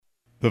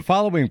The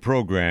following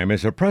program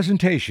is a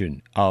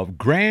presentation of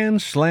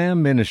Grand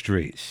Slam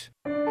Ministries.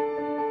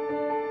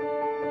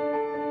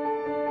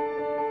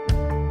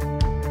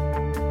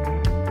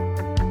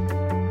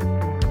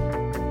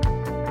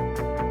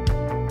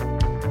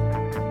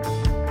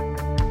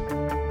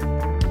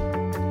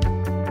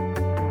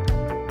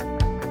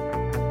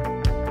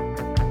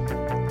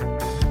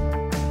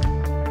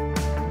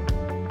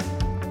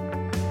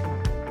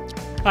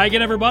 Hi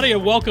again, everybody,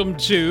 and welcome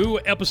to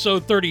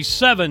episode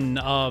 37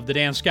 of The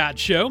Dan Scott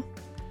Show.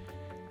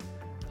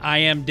 I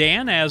am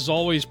Dan, as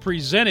always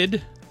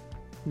presented,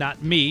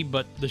 not me,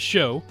 but the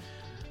show,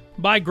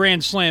 by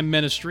Grand Slam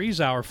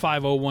Ministries, our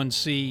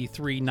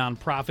 501c3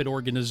 nonprofit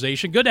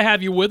organization. Good to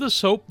have you with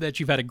us. Hope that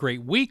you've had a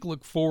great week.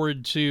 Look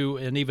forward to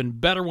an even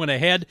better one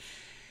ahead.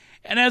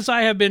 And as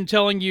I have been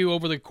telling you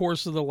over the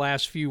course of the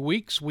last few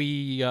weeks,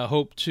 we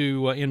hope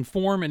to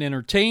inform and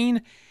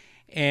entertain.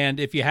 And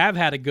if you have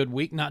had a good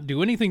week, not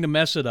do anything to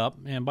mess it up.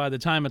 And by the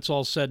time it's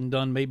all said and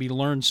done, maybe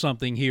learn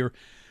something here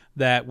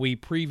that we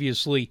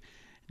previously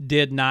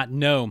did not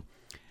know.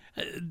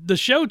 The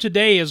show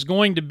today is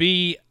going to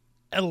be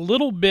a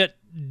little bit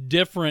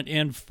different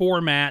in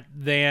format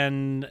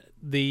than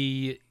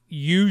the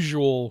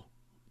usual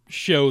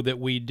show that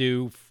we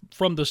do,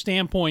 from the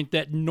standpoint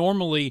that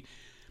normally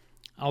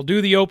I'll do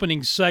the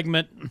opening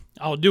segment,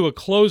 I'll do a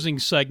closing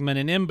segment,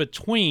 and in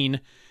between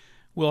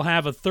we'll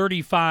have a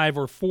 35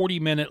 or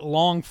 40-minute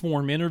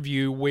long-form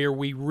interview where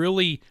we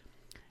really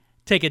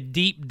take a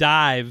deep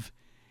dive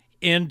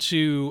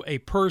into a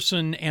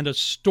person and a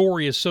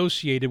story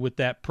associated with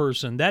that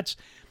person. That's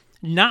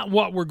not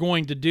what we're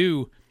going to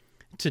do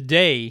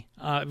today.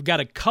 I've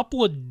got a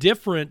couple of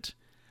different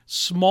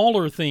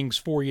smaller things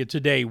for you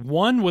today.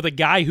 One with a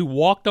guy who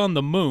walked on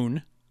the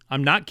moon.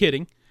 I'm not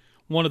kidding.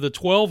 One of the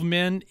 12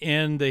 men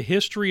in the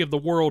history of the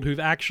world who've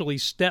actually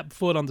stepped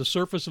foot on the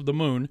surface of the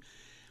moon.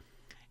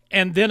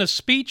 And then a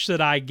speech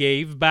that I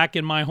gave back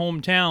in my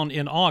hometown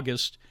in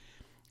August.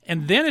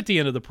 And then at the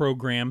end of the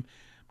program, I'm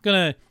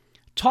going to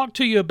talk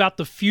to you about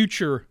the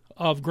future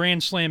of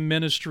Grand Slam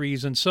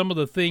Ministries and some of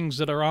the things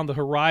that are on the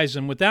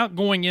horizon without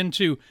going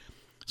into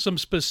some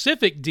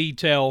specific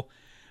detail,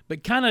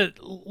 but kind of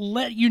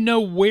let you know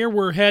where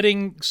we're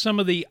heading, some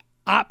of the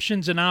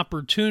options and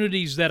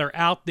opportunities that are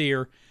out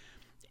there,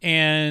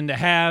 and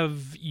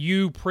have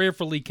you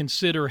prayerfully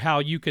consider how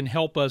you can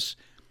help us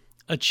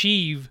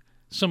achieve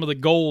some of the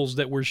goals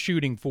that we're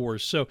shooting for.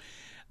 So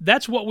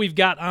that's what we've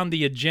got on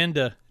the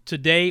agenda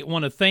today. I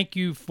want to thank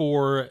you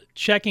for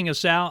checking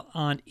us out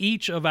on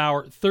each of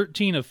our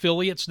 13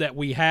 affiliates that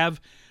we have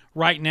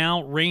right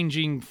now,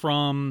 ranging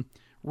from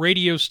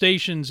radio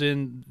stations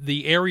in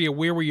the area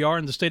where we are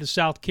in the state of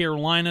South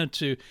Carolina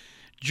to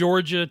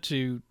Georgia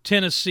to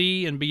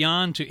Tennessee and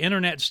beyond, to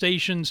internet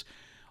stations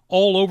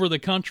all over the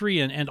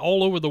country and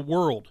all over the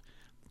world.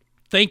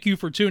 Thank you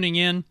for tuning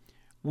in.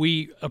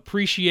 We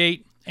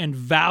appreciate and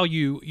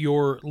value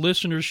your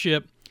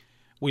listenership.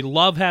 We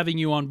love having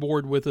you on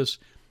board with us,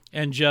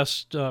 and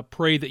just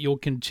pray that you'll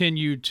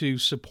continue to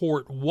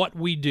support what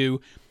we do.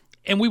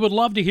 And we would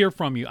love to hear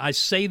from you. I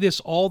say this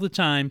all the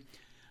time,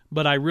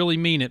 but I really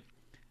mean it.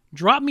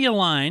 Drop me a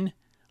line.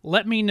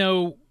 Let me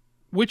know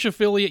which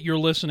affiliate you're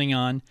listening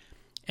on,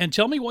 and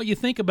tell me what you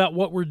think about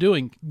what we're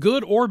doing,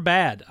 good or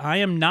bad. I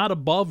am not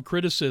above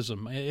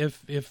criticism.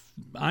 If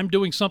I'm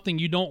doing something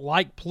you don't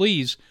like,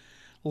 please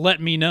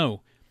let me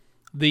know.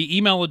 The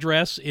email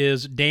address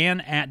is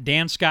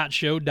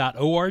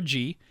dan@danscottshow.org.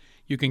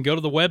 You can go to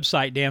the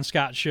website,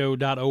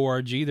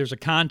 danscottshow.org. There's a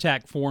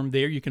contact form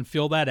there. You can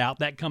fill that out.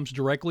 That comes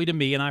directly to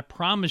me, and I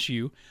promise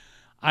you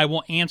I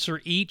will answer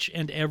each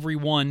and every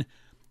one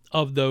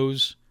of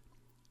those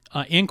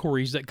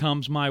inquiries that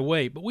comes my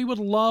way. But we would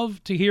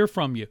love to hear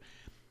from you.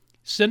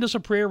 Send us a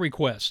prayer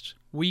request.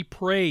 We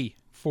pray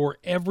for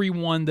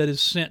everyone that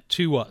is sent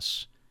to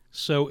us.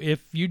 So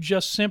if you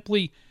just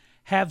simply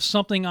have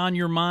something on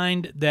your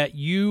mind that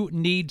you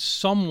need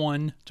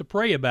someone to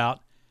pray about,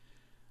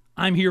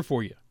 I'm here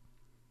for you.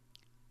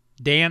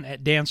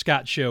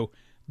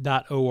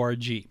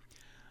 Dan@danscottshow.org.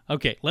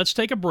 Okay, let's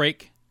take a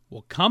break.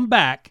 We'll come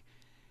back,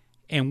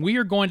 and we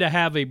are going to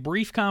have a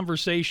brief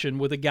conversation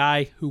with a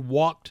guy who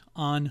walked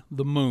on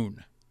the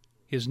moon.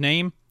 His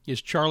name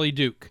is Charlie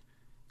Duke.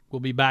 We'll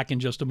be back in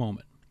just a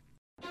moment.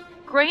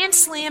 Grand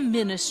Slam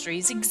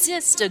Ministries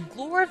exists to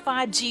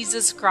glorify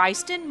Jesus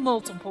Christ in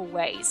multiple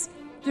ways.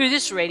 Through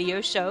this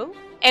radio show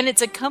and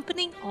its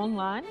accompanying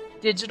online,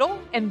 digital,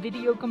 and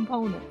video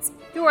components.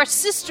 Through our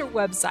sister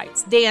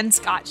websites,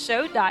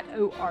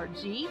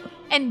 danscottshow.org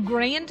and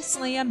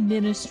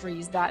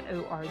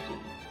grandslamministries.org.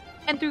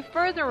 And through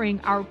furthering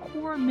our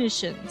core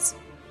missions,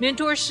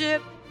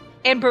 mentorship,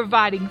 and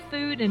providing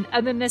food and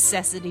other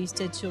necessities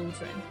to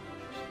children.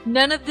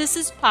 None of this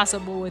is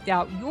possible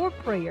without your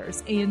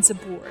prayers and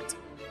support.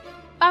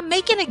 By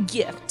making a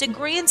gift to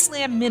Grand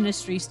Slam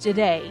Ministries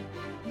today,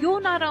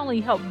 you'll not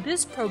only help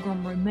this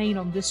program remain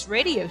on this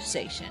radio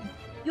station,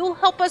 you'll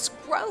help us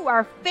grow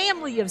our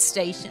family of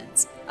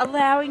stations,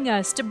 allowing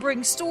us to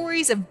bring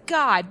stories of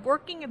God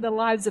working in the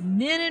lives of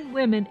men and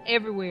women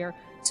everywhere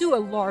to a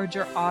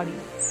larger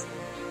audience.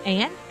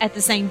 And at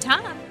the same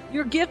time,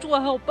 your gift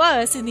will help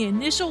us in the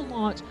initial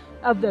launch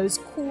of those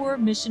core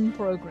mission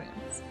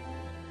programs.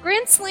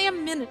 Grand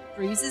Slam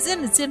Ministries is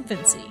in its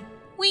infancy.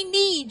 We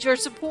need your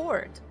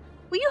support.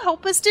 Will you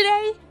help us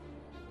today?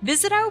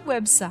 Visit our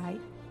website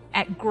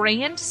at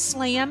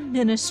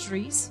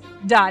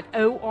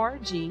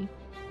grandslamministries.org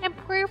and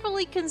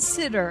prayerfully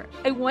consider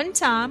a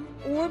one-time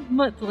or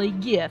monthly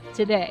gift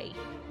today.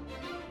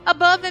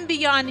 Above and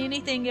beyond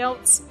anything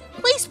else,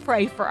 please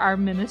pray for our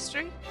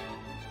ministry.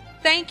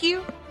 Thank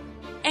you,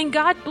 and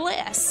God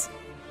bless.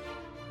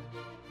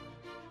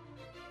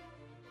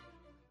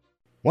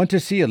 Want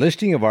to see a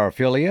listing of our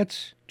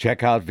affiliates?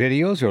 Check out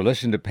videos or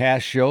listen to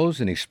past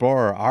shows and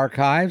explore our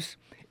archives?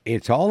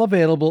 It's all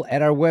available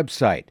at our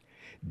website,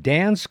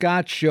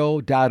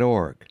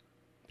 danscottshow.org.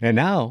 And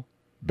now,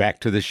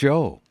 back to the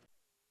show.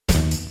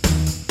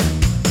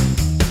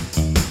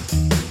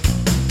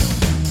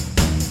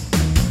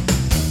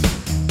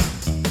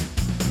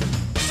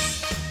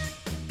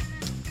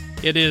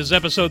 It is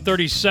episode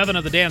 37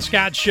 of the Dan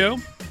Scott Show.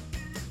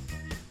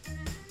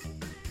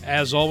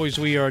 As always,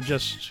 we are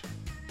just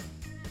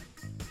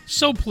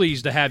so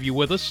pleased to have you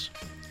with us.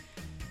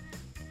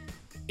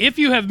 If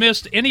you have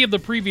missed any of the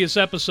previous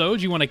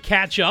episodes, you want to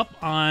catch up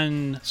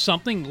on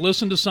something,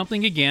 listen to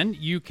something again,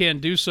 you can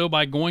do so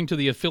by going to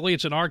the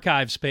Affiliates and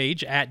Archives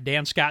page at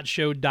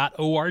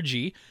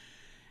danscottshow.org,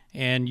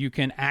 and you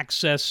can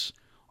access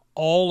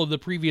all of the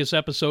previous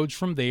episodes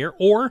from there,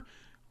 or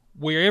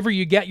wherever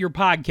you get your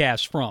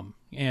podcasts from.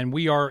 And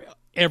we are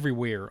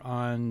everywhere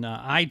on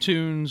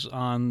iTunes,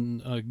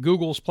 on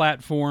Google's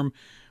platform.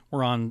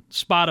 We're on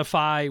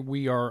Spotify.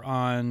 We are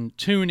on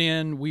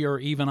TuneIn. We are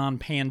even on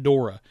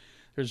Pandora.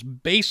 There's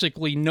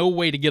basically no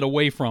way to get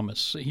away from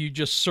us. You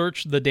just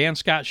search the Dan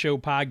Scott Show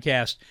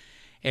podcast,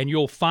 and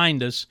you'll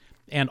find us.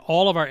 And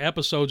all of our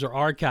episodes are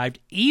archived,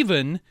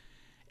 even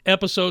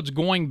episodes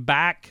going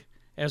back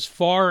as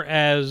far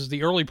as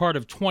the early part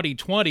of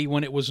 2020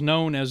 when it was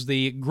known as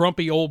the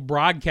Grumpy Old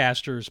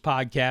Broadcasters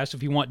podcast,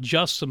 if you want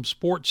just some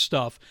sports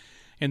stuff.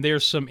 And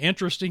there's some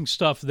interesting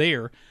stuff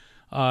there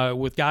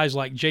with guys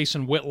like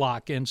Jason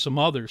Whitlock and some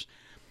others.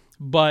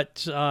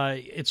 But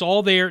it's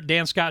all there,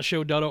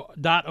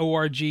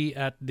 danscottshow.org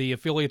at the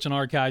Affiliates and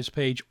Archives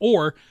page,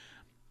 or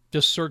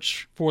just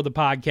search for the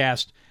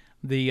podcast,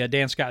 the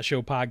Dan Scott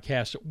Show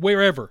podcast,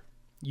 wherever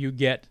you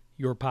get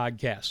your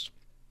podcasts.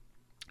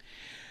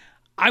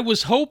 I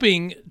was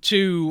hoping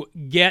to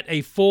get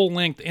a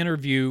full-length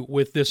interview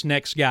with this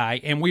next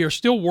guy, and we are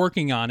still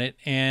working on it,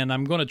 and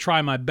I'm going to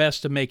try my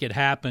best to make it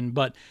happen,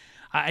 but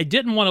I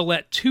didn't want to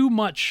let too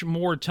much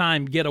more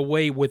time get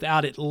away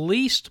without at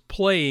least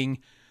playing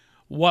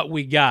what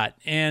we got.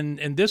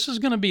 And this is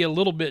going to be a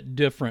little bit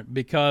different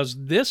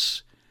because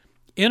this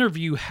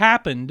interview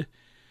happened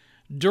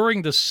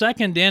during the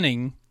second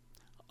inning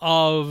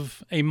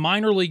of a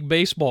minor league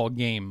baseball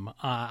game.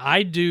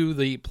 I do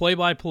the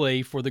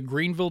play-by-play for the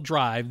Greenville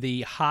Drive,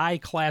 the high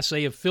Class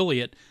A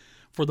affiliate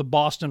for the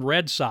Boston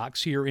Red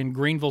Sox here in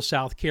Greenville,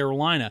 South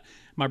Carolina.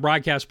 My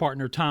broadcast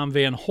partner Tom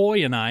Van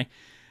Hoy and I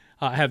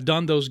have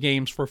done those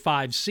games for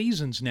 5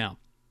 seasons now.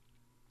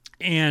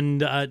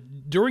 And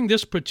during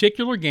this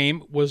particular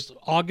game was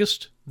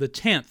August the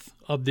 10th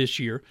of this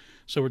year,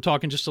 so we're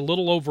talking just a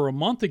little over a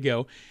month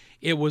ago.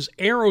 It was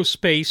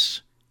aerospace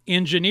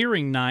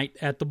engineering night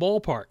at the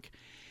ballpark.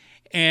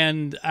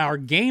 And our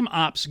game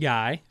ops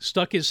guy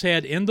stuck his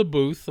head in the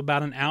booth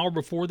about an hour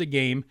before the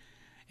game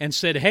and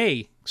said,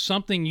 "Hey,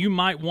 something you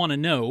might want to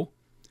know.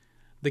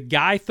 The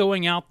guy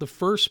throwing out the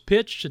first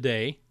pitch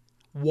today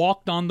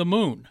walked on the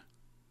moon."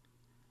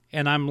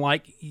 And I'm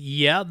like,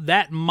 yeah,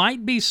 that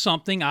might be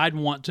something I'd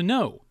want to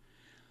know.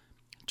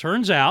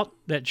 Turns out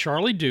that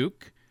Charlie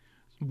Duke,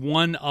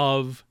 one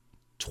of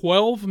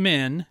 12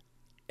 men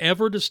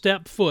ever to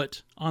step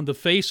foot on the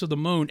face of the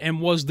moon,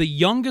 and was the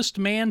youngest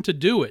man to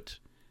do it,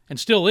 and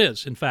still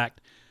is, in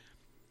fact,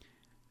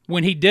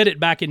 when he did it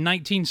back in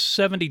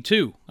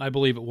 1972, I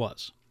believe it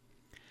was.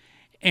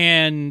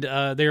 And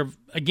there,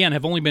 again,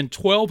 have only been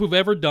 12 who've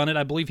ever done it.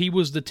 I believe he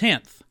was the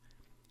 10th,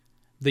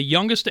 the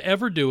youngest to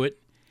ever do it.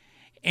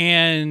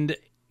 And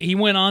he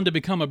went on to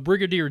become a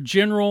brigadier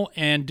general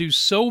and do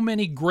so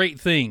many great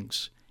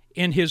things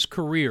in his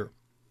career.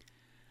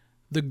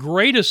 The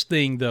greatest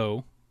thing,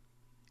 though,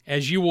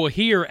 as you will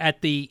hear at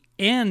the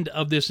end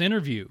of this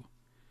interview,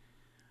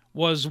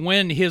 was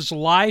when his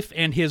life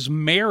and his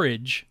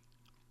marriage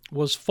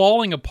was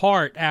falling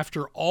apart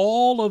after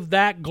all of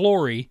that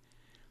glory,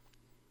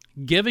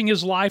 giving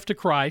his life to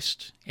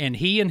Christ, and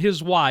he and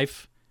his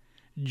wife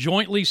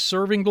jointly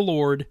serving the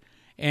Lord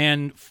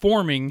and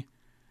forming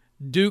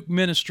Duke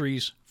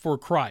Ministries for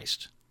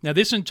Christ. Now,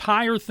 this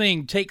entire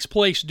thing takes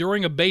place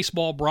during a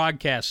baseball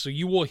broadcast, so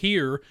you will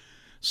hear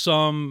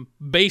some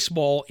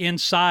baseball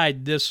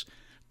inside this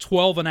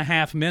 12 and a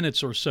half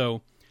minutes or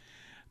so.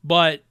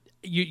 But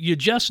you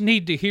just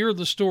need to hear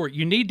the story.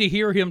 You need to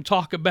hear him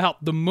talk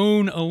about the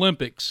Moon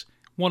Olympics,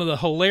 one of the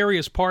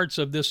hilarious parts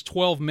of this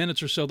 12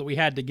 minutes or so that we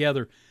had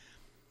together.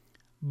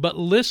 But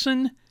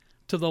listen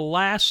to the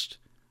last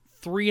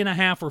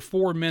 3.5 or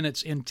 4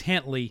 minutes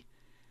intently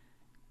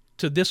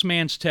to this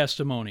man's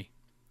testimony.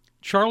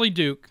 Charlie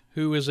Duke,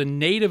 who is a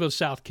native of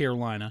South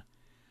Carolina,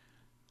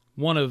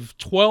 one of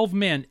 12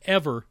 men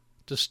ever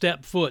to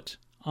step foot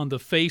on the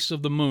face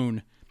of the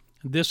moon.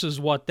 This is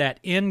what that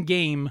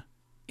in-game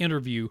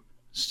interview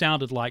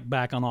sounded like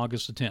back on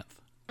August the 10th.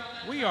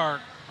 We are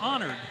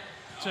honored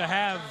to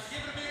have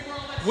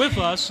with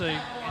us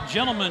a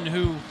gentleman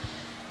who,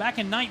 back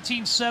in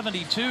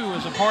 1972,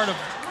 as a part of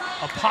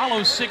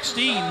Apollo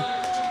 16,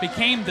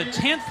 became the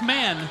 10th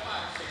man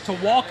to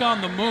walk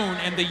on the moon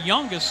and the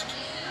youngest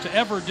to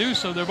ever do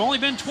so. There have only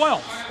been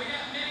 12.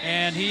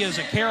 And he is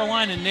a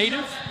Carolina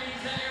native.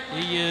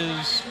 He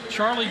is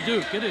Charlie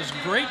Duke. It is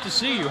great to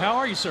see you. How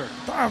are you, sir?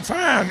 I'm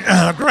fine.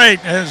 Great.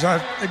 It's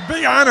a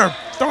big honor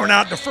throwing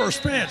out the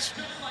first pitch.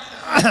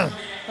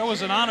 That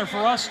was an honor for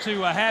us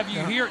to have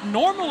you here.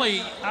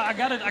 Normally, I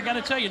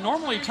gotta tell you,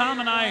 normally Tom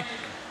and I,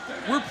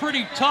 we're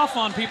pretty tough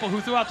on people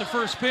who threw out the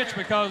first pitch,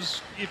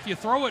 because if you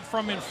throw it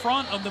from in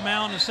front of the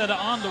mound instead of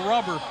on the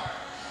rubber,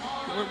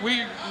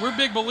 we're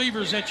big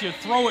believers that you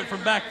throw it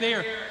from back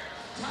there.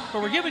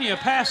 But we're giving you a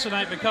pass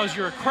tonight because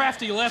you're a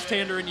crafty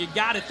left-hander and you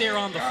got it there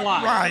on the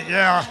fly. Right,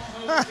 yeah.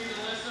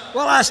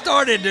 Well, I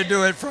started to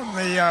do it from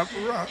the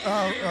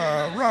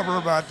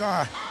rubber, but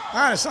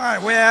I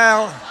decided,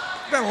 well,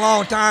 it's been a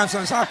long time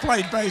since I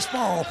played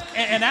baseball.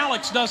 And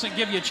Alex doesn't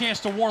give you a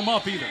chance to warm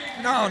up either.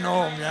 No,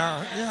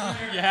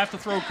 yeah. You have to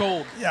throw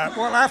cold. Yeah,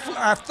 well,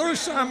 I threw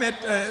some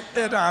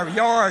at our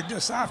yard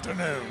this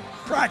afternoon.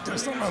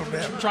 Practiced a little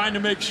bit. Trying to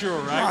make sure,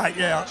 right? Right,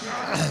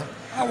 yeah.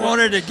 I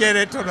wanted to get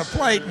it to the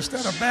plate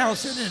instead of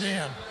bouncing it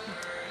in.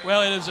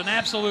 Well, it is an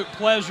absolute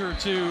pleasure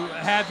to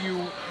have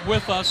you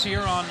with us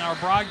here on our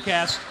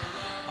broadcast.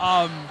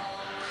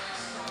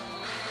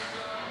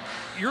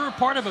 You're a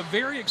part of a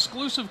very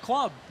exclusive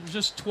club. There's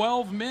just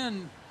 12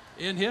 men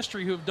in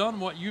history who have done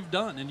what you've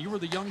done, and you were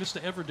the youngest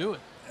to ever do it.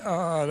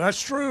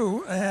 That's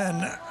true,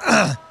 and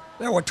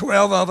there were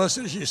 12 of us,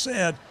 as you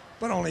said,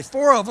 but only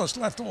 4 of us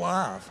left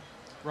alive.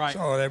 Right.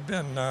 So there have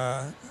been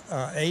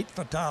 8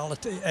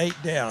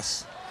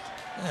 deaths.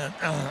 And,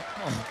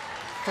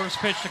 First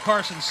pitch to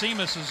Carson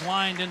Seamus is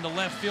lined into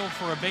left field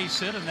for a base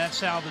hit, and that's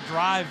how the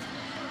drive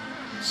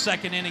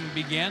second inning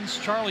begins.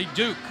 Charlie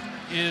Duke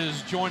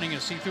is joining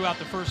us. He threw out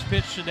the first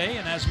pitch today,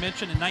 and as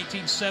mentioned, in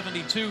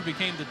 1972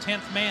 became the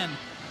 10th man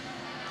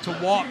to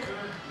walk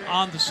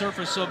on the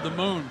surface of the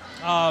moon.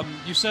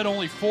 You said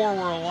only 4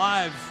 were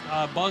alive.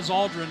 Buzz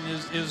Aldrin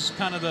is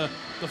kind of the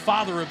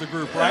father of the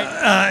group,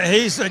 right?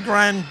 He's the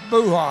grand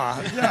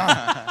boo-ha,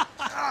 yeah.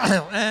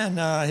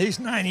 And he's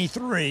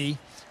 93.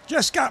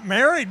 Just got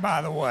married,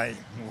 by the way,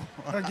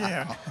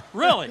 again.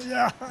 Really?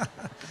 Yeah.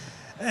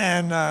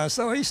 And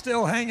so he's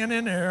still hanging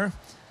in there.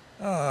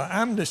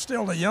 I'm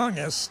still the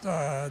youngest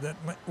that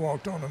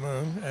walked on the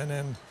moon. And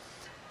then,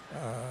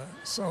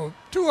 so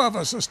 2 of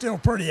us are still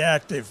pretty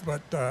active,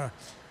 but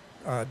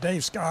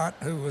Dave Scott,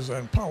 who was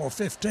in Apollo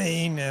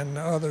 15, and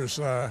others,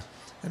 and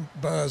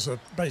Buzz are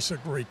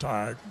basically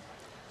retired.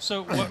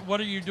 So what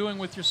are you doing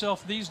with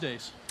yourself these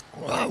days?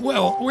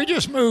 Well, we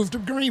just moved to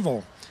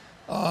Greenville.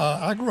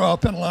 I grew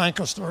up in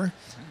Lancaster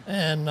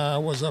and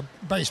was a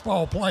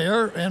baseball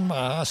player in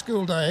my high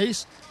school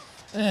days.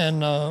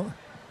 But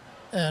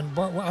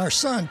our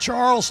son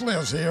Charles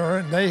lives here,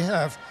 and they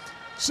have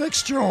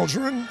 6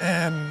 children,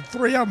 and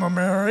 3 of them are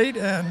married,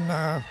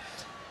 and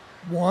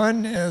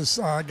one is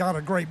got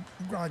a great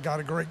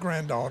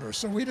granddaughter.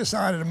 So we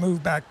decided to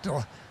move back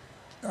to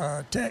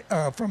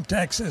from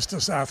Texas to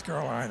South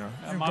Carolina.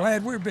 I'm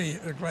glad we're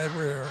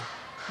here.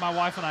 My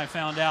wife and I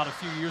found out a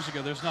few years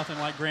ago there's nothing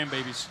like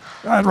grandbabies.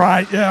 That's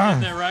right, yeah.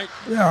 Isn't that right?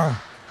 Yeah.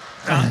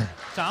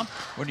 Tom?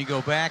 When you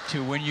go back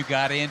to when you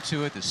got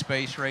into it, the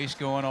space race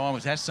going on,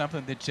 was that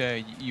something that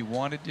you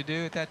wanted to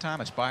do at that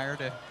time, aspire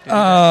to do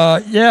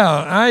that? Yeah,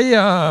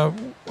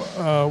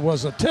 I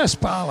was a test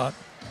pilot,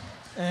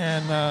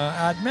 and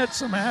I'd met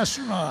some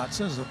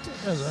astronauts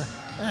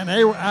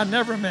I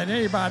never met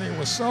anybody who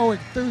was so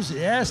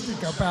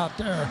enthusiastic about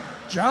their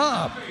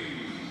job.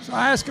 So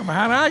I asked them,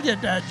 how did I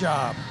get that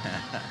job?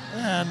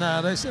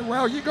 And they said,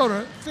 well, you go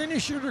to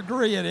finish your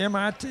degree at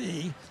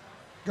MIT,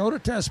 go to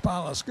test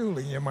pilot school,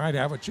 and you might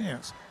have a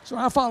chance. So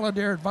I followed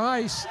their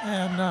advice,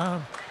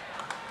 and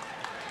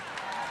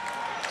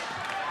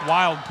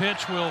Wild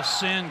pitch will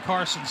send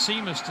Carson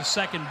Seamus to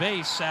second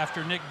base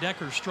after Nick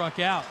Decker struck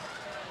out.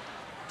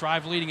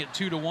 Drive leading at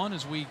 2-1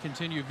 as we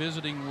continue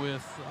visiting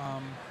with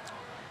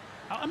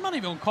I'm not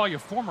even going to call you a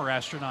former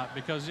astronaut,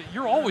 because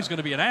you're always going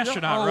to be an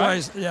astronaut,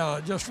 always, right?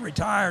 Yeah, just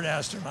retired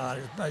astronaut,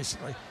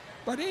 basically.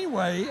 But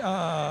anyway,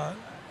 I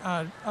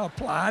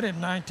applied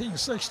in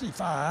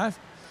 1965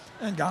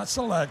 and got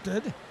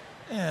selected.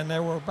 And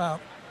there were at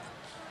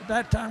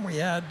that time we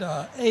had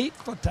 8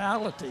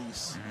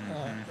 fatalities.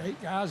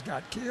 8 guys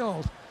got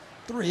killed,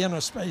 3 in a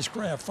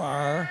spacecraft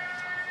fire.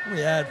 We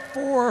had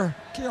 4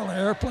 killed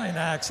airplane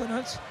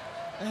accidents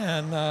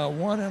and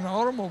 1 in an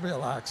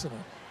automobile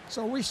accident.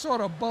 So we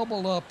sort of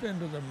bubbled up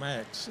into the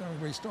mix, and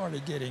we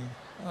started getting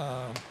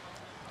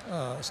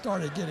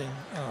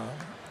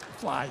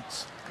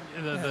flights.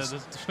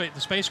 The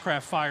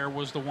spacecraft fire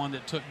was the one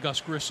that took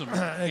Gus Grissom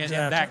Exactly.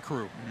 and that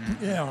crew.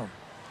 Yeah.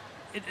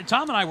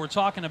 Tom and I were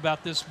talking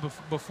about this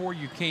before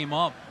you came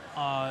up.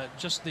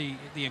 Just the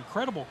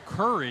incredible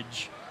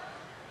courage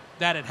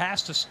that it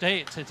has to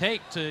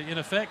take to, in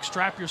effect,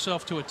 strap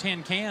yourself to a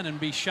tin can and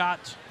be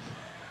shot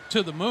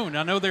to the moon.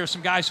 I know there are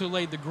some guys who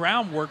laid the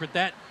groundwork, but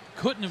that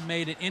couldn't have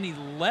made it any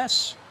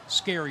less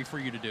scary for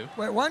you to do.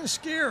 Well, it wasn't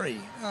scary.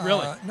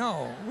 Really?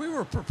 No, we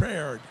were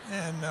prepared,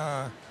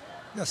 and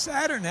the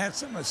Saturn had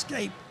some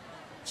escape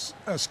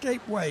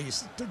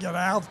ways to get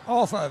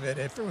off of it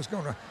if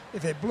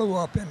it blew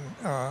up in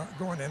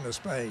going into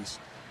space,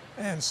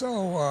 and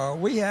so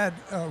we had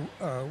an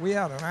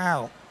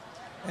out,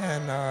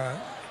 and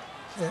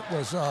it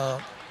was.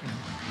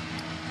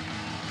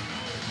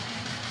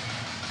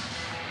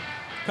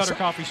 Cutter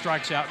Coffee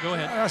strikes out. Go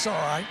ahead. That's all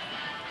right.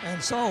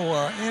 And so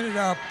ended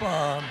up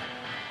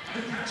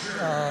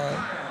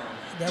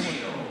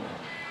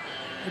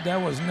there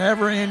was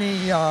never any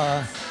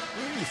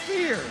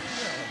fear.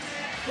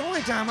 The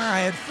only time I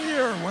had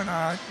fear when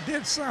I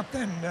did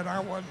something that I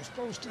wasn't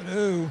supposed to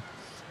do,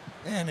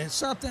 and it's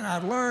something I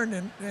learned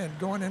in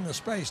going into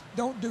space.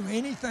 Don't do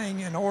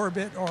anything in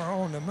orbit or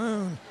on the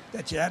moon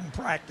that you hadn't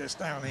practiced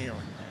down here.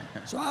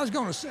 So I was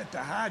going to set the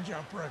high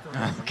jump record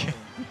on the moon.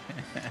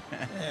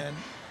 And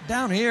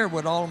down here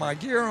with all my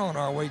gear on,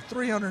 I weighed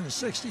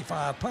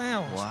 365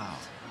 pounds. Wow.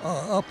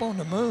 Up on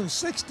the moon,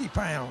 60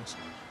 pounds.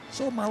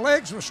 So my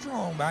legs were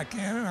strong back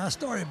then, and I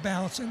started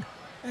bouncing.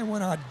 And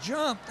when I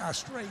jumped, I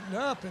straightened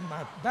up, and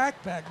my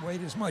backpack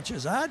weighed as much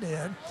as I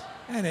did,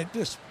 and it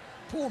just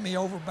pulled me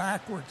over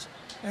backwards.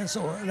 And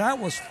so that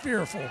was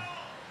fearful,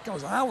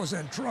 because I was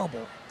in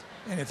trouble.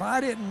 And if I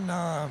didn't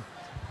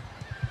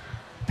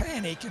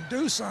panic and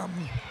do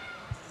something,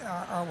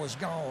 I was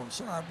gone.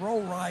 So I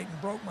rolled right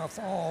and broke my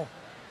fall,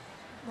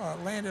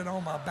 landed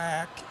on my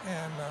back,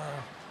 and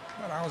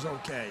but I was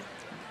okay.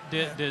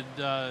 Did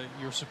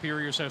your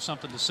superiors have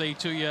something to say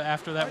to you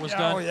after that was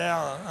done? Oh,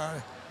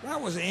 yeah. That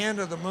was the end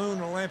of the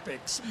Moon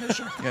Olympics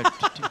mission. Yeah,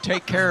 to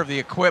take care of the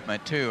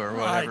equipment, too, or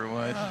whatever it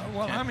was.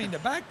 Well, I mean, the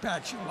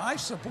backpack's your life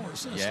support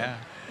system. Yeah.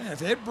 And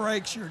if it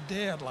breaks, you're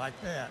dead like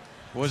that.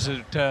 Was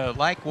it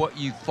like what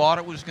you thought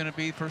it was going to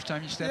be the first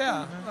time you stepped in?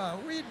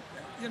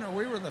 Yeah.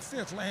 We were the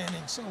fifth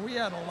landing, so we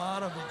had a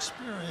lot of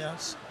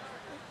experience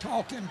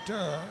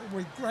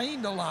we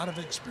gained a lot of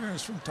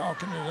experience from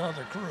talking to the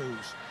other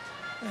crews.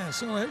 And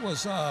so it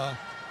was, the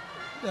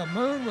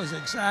moon was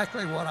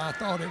exactly what I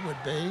thought it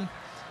would be.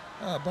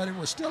 But it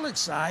was still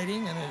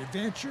exciting and an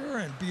adventure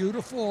and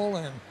beautiful,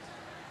 and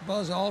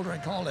Buzz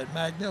Aldrin called it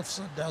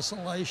magnificent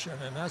desolation,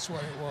 and that's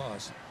what it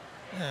was.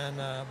 And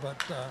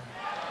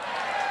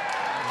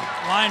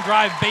line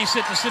drive, base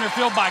hit to center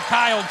field by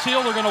Kyle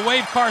Teal. They're going to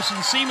wave Carson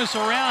Seamus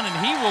around,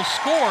 and he will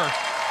score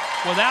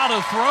without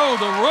a throw.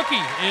 The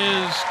rookie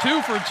is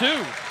 2 for 2,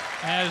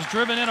 has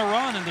driven in a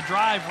run, and the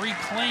drive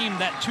reclaimed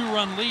that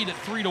 2-run lead at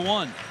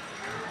 3-1.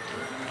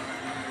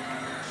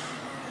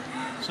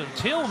 So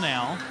Teal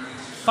now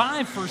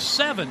 5 for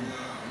 7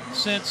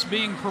 since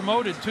being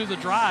promoted to the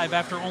drive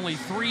after only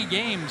 3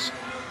 games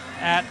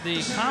at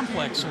the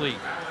Complex League.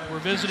 We're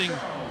visiting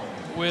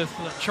with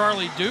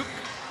Charlie Duke,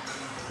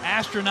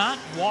 astronaut,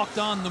 walked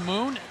on the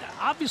moon.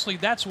 Obviously,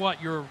 that's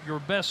what you're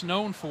best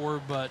known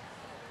for, but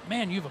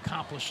man, you've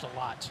accomplished a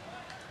lot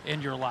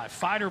in your life.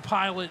 Fighter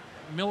pilot,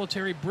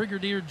 military,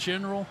 brigadier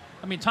general.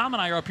 I mean, Tom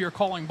and I are up here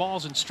calling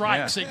balls and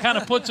strikes. Yeah. It kind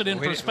of puts it in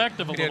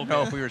perspective a little bit. We didn't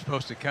know if we were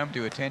supposed to come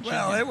to attention.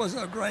 Well, it was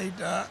a great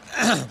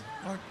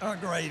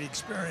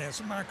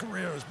experience. My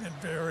career has been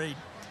varied.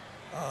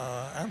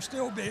 I'm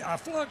still I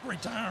flunked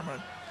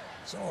retirement,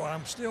 so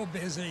I'm still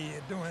busy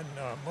doing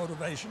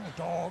motivational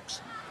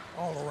talks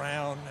all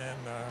around and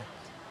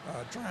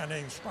trying to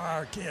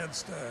inspire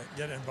kids to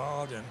get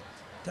involved in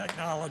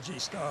technology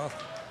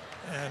stuff.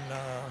 And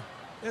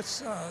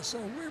it's so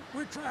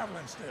we're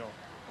traveling still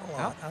a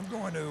lot. I'm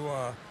going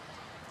to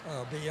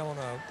be on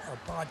a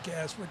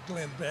podcast with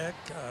Glenn Beck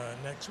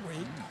next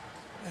week.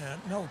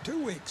 And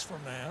 2 weeks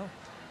from now.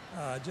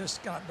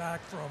 Just got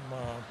back from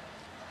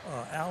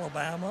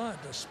Alabama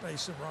at the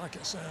Space and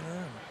Rocket Center,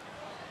 and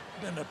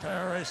been to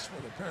Paris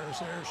for the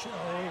Paris Air Show.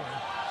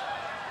 And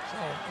so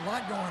a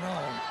lot going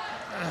on.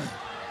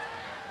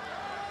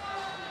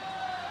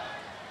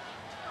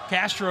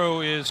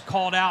 Castro is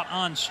called out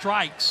on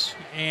strikes,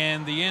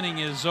 and the inning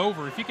is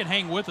over. If you can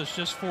hang with us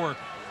just for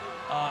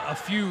a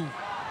few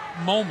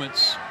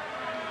moments.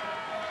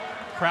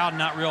 Crowd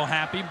not real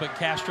happy, but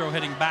Castro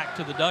heading back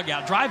to the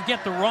dugout. Drive,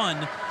 get the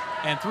run,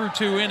 and through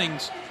 2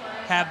 innings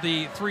have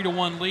the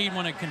 3-1 lead.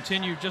 Want to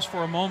continue just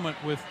for a moment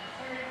with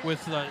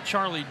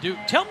Charlie Duke.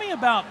 Tell me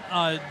about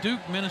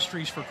Duke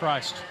Ministries for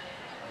Christ.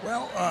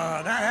 Well,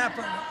 that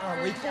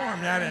happened. We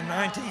formed that in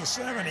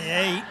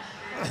 1978.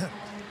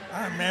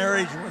 Our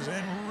marriage was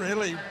in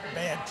really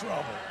bad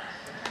trouble,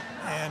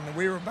 and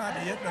we were about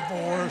to get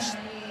divorced.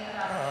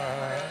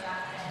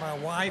 My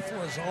wife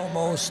was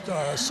almost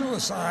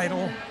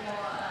suicidal,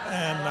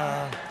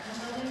 and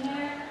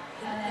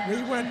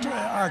we went to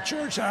our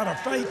church had a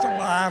Faith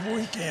Alive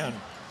weekend,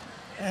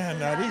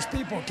 And these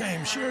people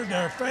came sure of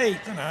their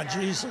faith, and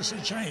Jesus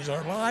had changed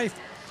their life.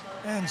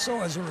 And so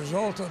as a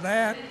result of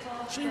that,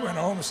 she went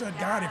home and said,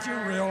 God, if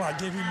you're real, I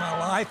give you my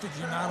life. If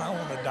you're not, I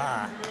want to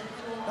die.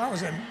 That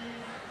was in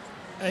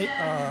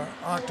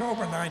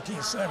October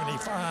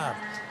 1975.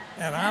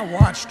 And I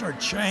watched her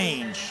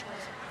change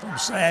from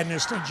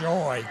sadness to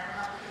joy.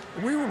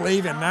 We were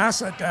leaving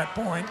NASA at that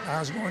point. I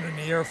was going in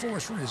the Air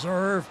Force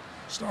Reserve,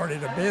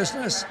 started a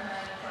business.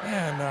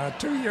 And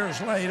 2 years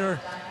later,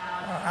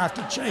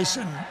 after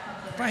chasing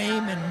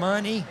fame and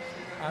money,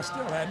 I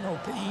still had no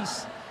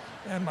peace.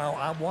 And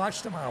I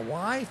watched my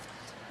wife,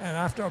 and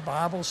after a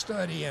Bible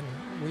study, and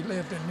we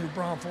lived in New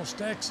Braunfels,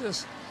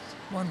 Texas,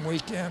 one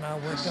weekend I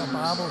went to a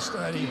Bible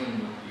study.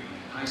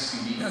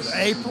 It was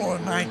April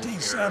of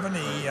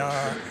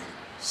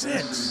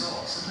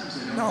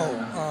 1976.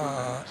 No,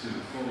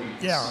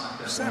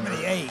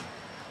 78.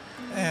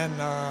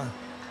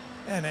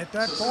 And at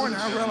that point,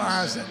 I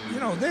realized that,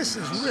 this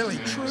is really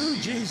true.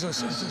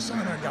 Jesus is the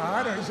Son of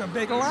God, or he's a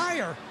big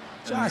liar.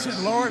 So I said,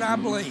 Lord, I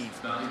believe.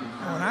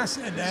 And when I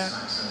said that,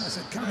 I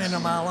said, come into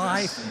my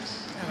life.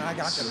 And I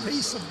got the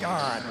peace of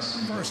God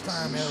first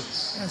time ever.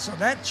 And so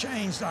that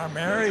changed our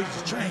marriage,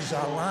 changed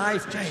our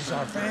life, changed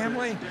our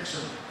family.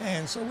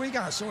 And so we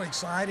got so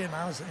excited, and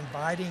I was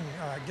getting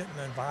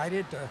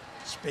invited to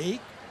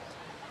speak.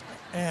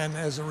 And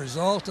as a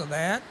result of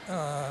that,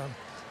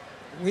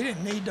 we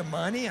didn't need the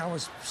money. I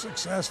was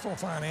successful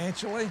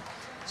financially.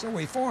 So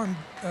we formed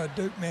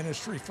Duke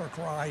Ministry for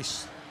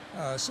Christ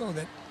so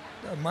that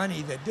the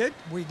money that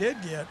we did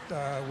get,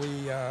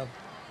 we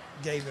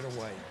gave it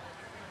away.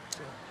 So.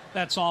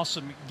 That's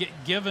awesome.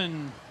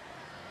 Given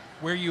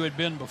where you had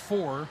been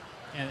before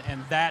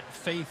and that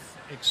faith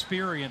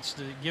experience,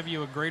 did it give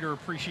you a greater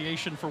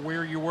appreciation for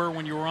where you were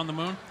when you were on the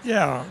moon?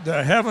 Yeah,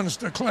 the heavens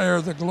declare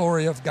the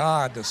glory of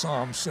God, the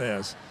psalm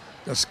says.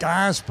 The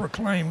skies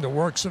proclaim the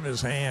works of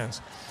his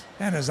hands.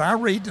 And as I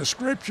read the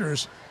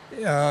scriptures,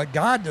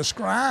 God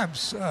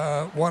describes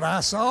what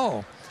I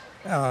saw.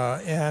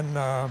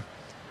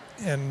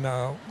 In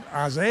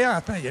Isaiah,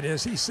 I think it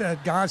is, he said,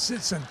 God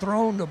sits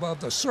enthroned above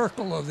the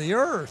circle of the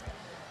earth.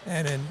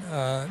 And in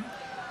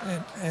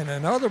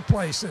other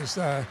places,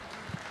 the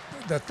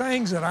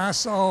things that I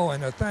saw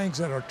and the things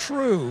that are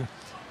true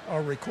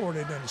are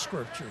recorded in the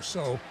scriptures.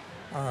 So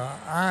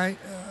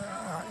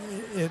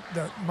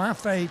my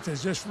faith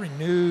has just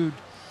renewed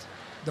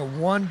the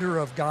wonder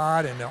of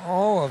God and the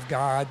awe of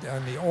God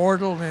and the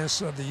orderliness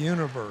of the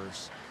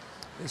universe.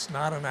 It's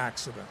not an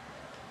accident.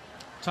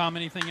 Tom,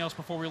 anything else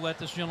before we let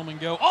this gentleman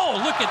go? Oh,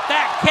 look at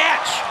that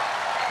catch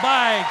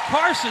by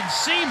Carson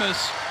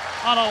Seamus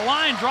on a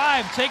line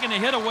drive, taking a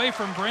hit away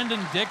from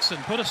Brendan Dixon.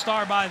 Put a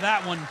star by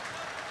that one.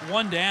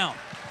 One down.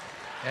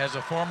 As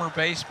a former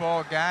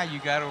baseball guy, you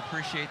got to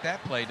appreciate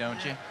that play,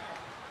 don't you?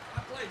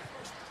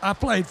 I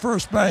played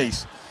first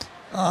base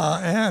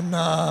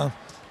and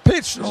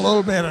pitched a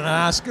little bit in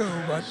high school,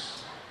 but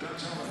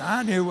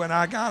I knew when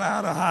I got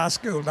out of high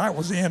school that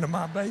was the end of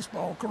my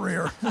baseball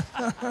career.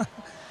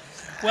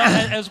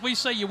 Well, as we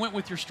say, you went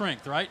with your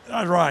strength, right?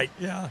 That's right,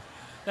 yeah.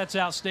 That's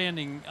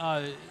outstanding.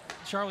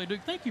 Charlie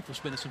Duke, thank you for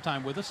spending some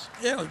time with us.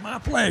 Yeah, it was my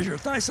pleasure.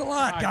 Thanks a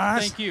lot,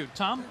 guys. Thank you.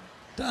 Tom,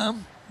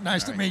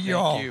 nice to meet you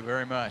all. Thank you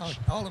very much.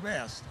 All the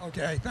best.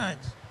 Okay,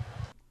 thanks.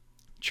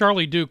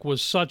 Charlie Duke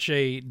was such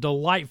a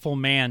delightful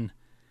man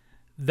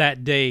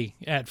that day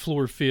at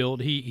Fluor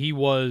Field. He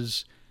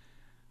was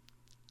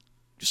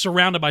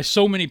surrounded by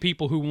so many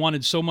people who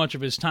wanted so much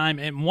of his time.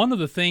 And one of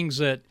the things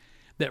that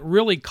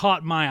really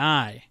caught my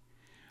eye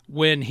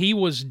when he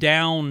was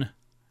down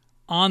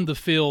on the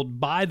field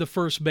by the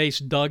first base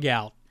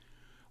dugout,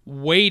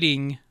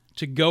 waiting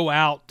to go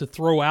out to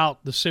throw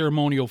out the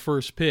ceremonial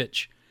first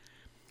pitch,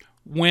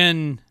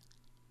 when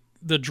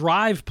the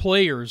Drive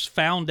players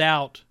found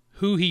out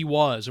who he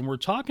was, and we're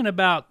talking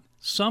about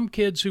some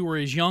kids who were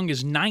as young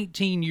as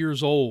 19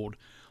 years old,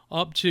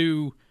 up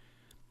to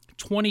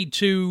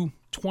 22,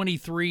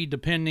 23,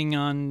 depending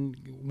on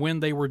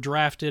when they were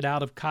drafted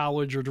out of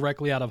college or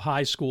directly out of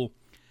high school,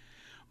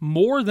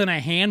 more than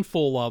a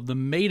handful of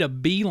them made a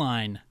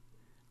beeline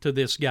to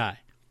this guy.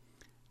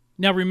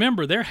 Now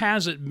remember, there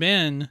hasn't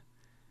been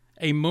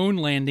a moon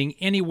landing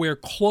anywhere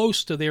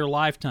close to their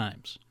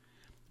lifetimes.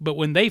 But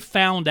when they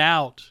found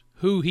out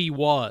who he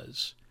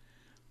was,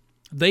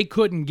 they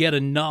couldn't get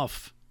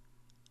enough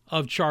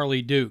of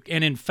Charlie Duke.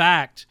 And in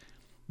fact,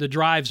 the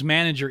Drive's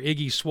manager,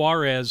 Iggy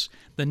Suarez,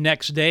 the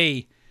next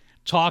day,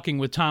 talking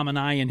with Tom and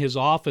I in his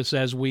office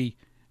as we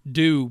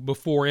do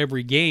before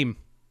every game,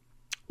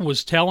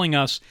 was telling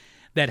us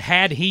that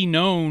had he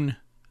known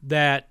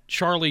that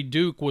Charlie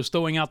Duke was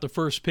throwing out the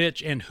first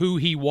pitch and who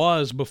he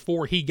was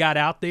before he got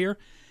out there,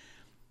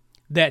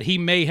 that he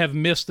may have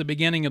missed the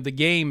beginning of the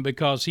game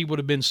because he would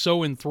have been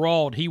so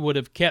enthralled he would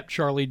have kept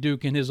Charlie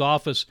Duke in his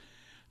office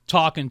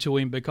talking to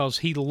him because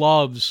he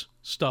loves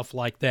stuff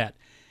like that.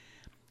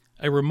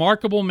 A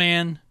remarkable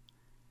man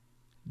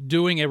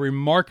doing a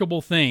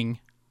remarkable thing,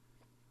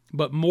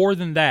 but more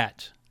than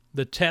that,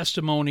 the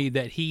testimony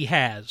that he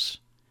has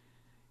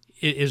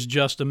is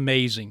just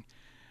amazing.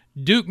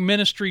 Duke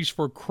Ministries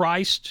for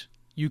Christ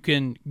You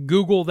can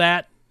Google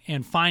that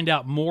and find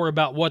out more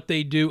about what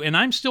they do. And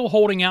I'm still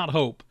holding out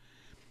hope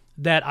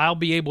that I'll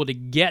be able to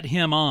get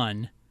him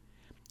on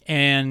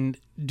and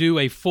do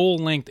a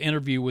full-length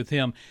interview with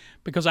him.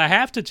 Because I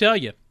have to tell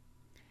you,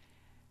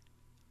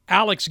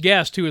 Alex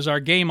Guest, who is our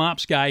game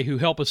ops guy who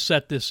helped us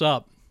set this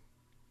up,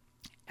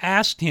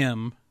 asked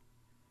him,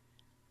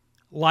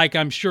 like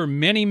I'm sure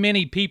many,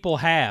 many people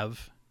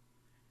have,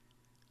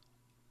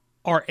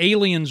 are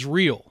aliens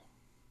real?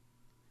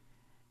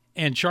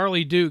 And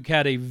Charlie Duke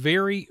had a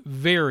very,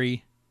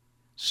 very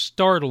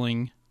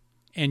startling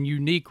and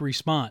unique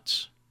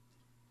response.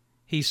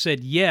 He said,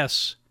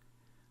 yes,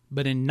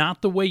 but in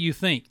not the way you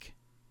think.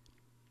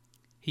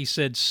 He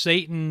said,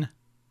 Satan,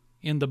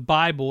 in the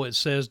Bible, it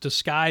says,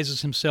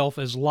 disguises himself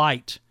as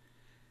light,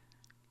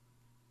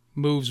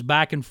 moves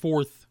back and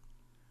forth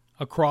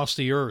across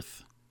the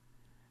earth.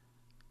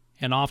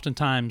 And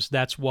oftentimes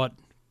that's what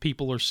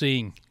people are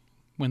seeing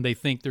when they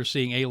think they're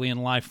seeing alien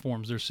life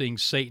forms. They're seeing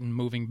Satan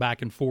moving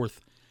back and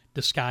forth,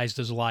 disguised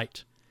as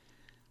light.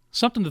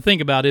 Something to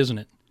think about, isn't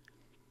it?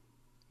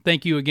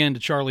 Thank you again to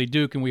Charlie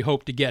Duke, and we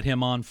hope to get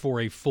him on for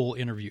a full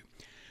interview.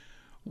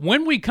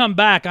 When we come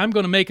back, I'm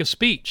going to make a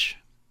speech.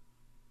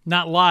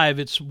 Not live,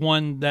 it's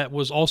one that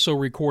was also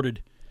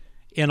recorded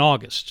in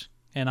August,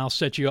 and I'll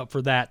set you up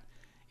for that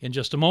in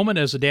just a moment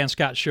as the Dan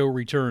Scott Show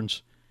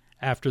returns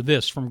after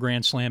this from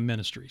Grand Slam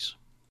Ministries.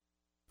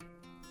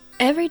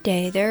 Every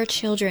day there are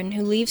children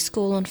who leave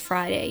school on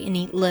Friday and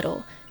eat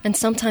little, and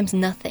sometimes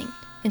nothing,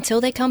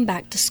 until they come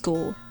back to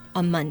school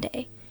on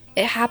Monday.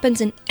 It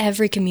happens in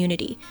every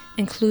community,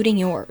 including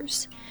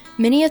yours.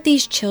 Many of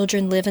these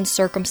children live in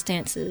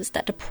circumstances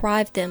that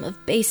deprive them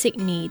of basic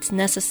needs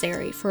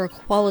necessary for a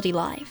quality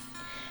life.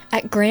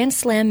 At Grand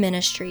Slam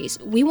Ministries,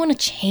 we want to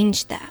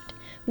change that.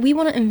 We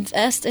want to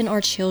invest in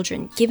our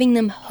children, giving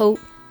them hope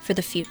for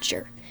the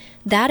future.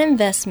 That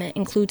investment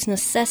includes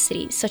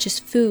necessities such as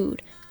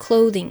food,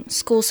 clothing,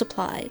 school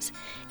supplies,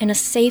 and a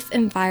safe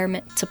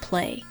environment to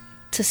play,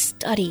 to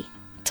study,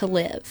 to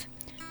live.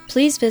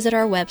 Please visit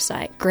our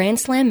website,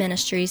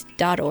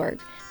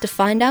 grandslamministries.org, to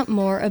find out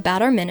more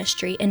about our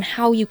ministry and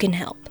how you can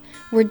help.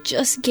 We're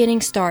just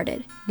getting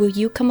started. Will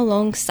you come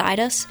alongside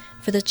us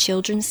for the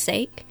children's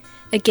sake?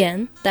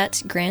 Again,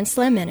 that's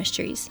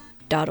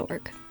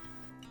grandslamministries.org.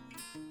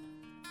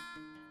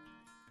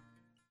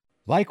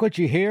 Like what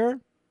you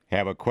hear?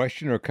 Have a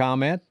question or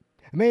comment?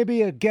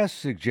 Maybe a guest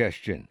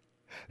suggestion?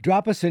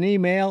 Drop us an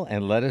email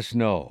and let us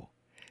know.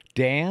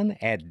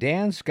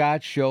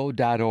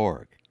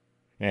 Dan@danscottshow.org.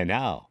 And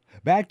now,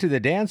 back to the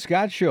Dan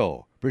Scott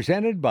Show,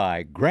 presented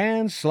by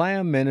Grand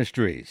Slam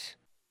Ministries.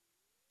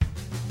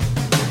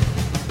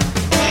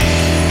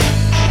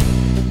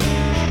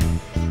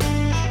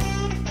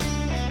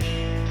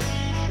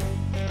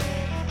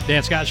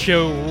 Dan Scott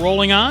Show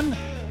rolling on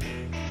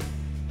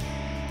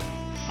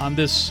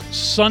this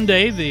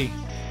Sunday, the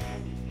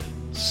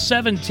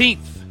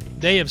 17th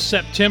day of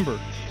September.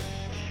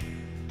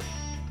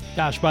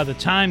 Gosh, by the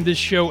time this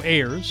show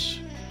airs,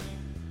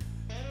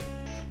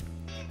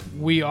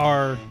 we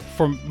are,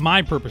 for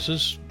my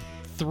purposes,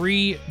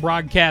 3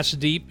 broadcasts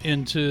deep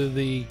into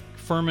the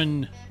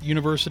Furman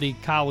University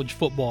college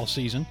football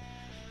season.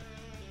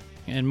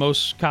 And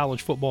most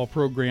college football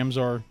programs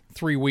are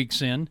 3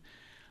 weeks in.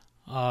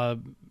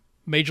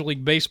 Major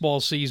League Baseball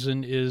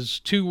season is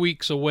 2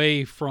 weeks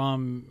away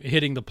from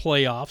hitting the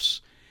playoffs.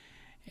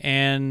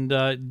 And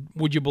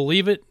would you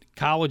believe it?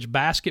 College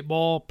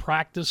basketball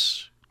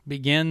practice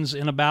begins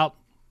in about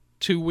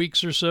 2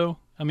 weeks or so.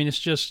 I mean, it's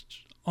just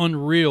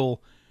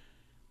unreal.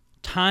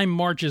 Time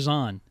marches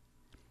on.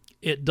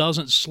 It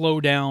doesn't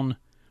slow down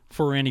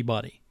for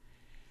anybody.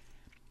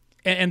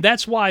 And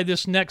that's why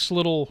this next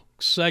little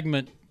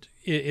segment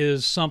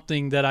is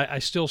something that I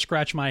still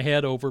scratch my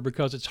head over,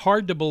 because it's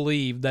hard to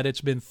believe that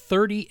it's been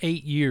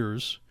 38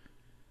 years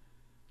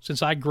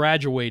since I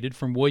graduated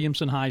from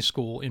Williamson High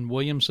School in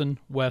Williamson,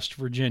 West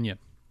Virginia.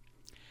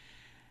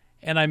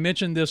 And I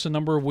mentioned this a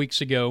number of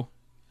weeks ago,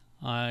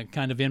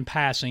 kind of in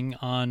passing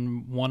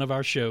on one of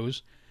our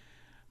shows,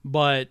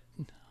 but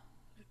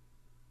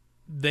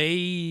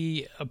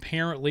they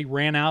apparently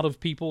ran out of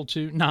people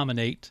to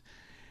nominate,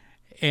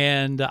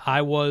 and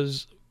I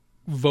was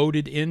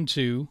voted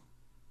into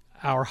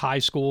our high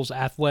school's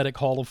Athletic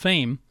Hall of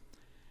Fame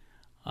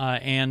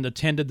and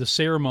attended the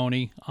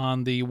ceremony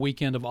on the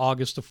weekend of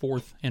August the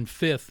 4th and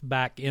 5th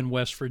back in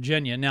West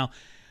Virginia. Now,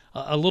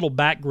 a little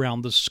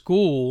background. The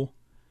school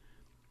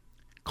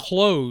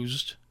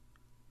closed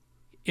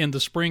in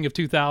the spring of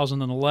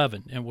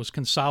 2011 and was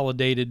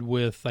consolidated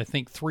with, I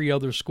think, 3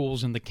 other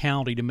schools in the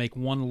county to make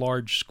one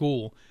large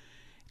school.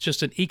 It's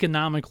just an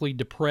economically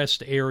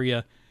depressed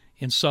area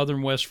in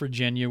southern West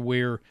Virginia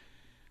where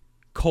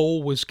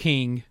coal was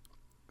king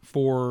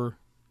for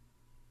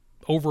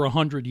over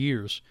 100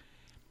 years.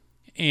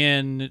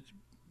 And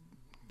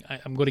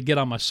I'm going to get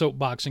on my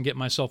soapbox and get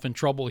myself in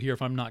trouble here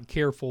if I'm not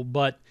careful,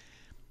 but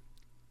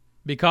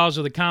because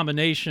of the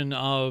combination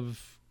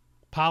of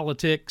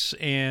politics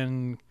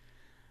and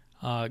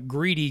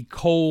greedy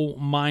coal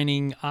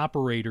mining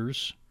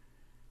operators,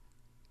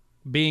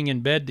 being in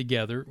bed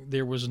together,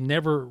 there was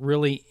never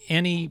really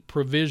any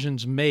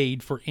provisions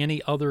made for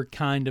any other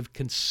kind of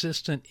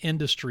consistent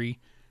industry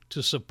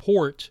to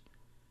support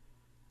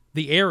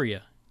the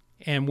area.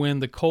 And when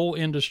the coal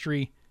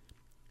industry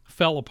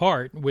fell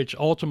apart, which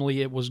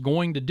ultimately it was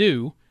going to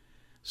do,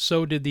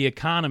 so did the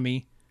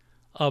economy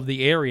of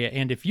the area.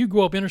 And if you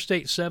go up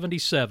Interstate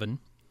 77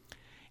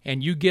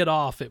 and you get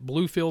off at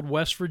Bluefield,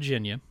 West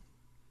Virginia,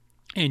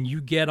 and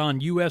you get on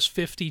US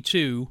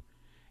 52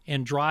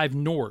 and drive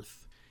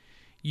north,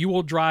 you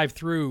will drive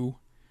through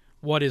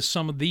what is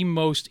some of the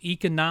most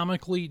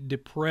economically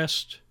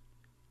depressed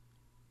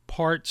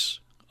parts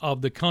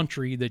of the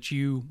country that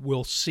you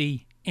will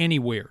see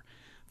anywhere,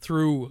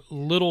 through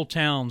little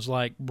towns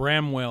like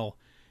Bramwell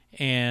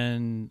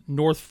and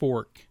North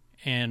Fork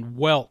and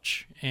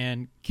Welch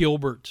and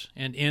Gilbert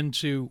and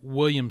into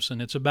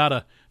Williamson. It's about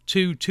a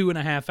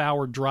 2.5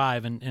 hour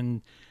drive,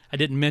 and I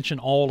didn't mention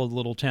all of the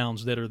little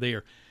towns that are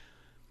there.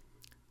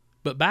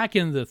 But back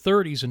in the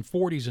 30s and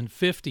 40s and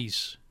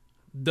 50s,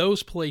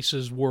 those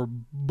places were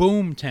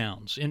boom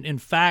towns. In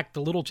fact,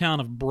 the little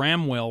town of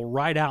Bramwell,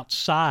 right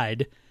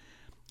outside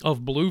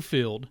of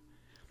Bluefield,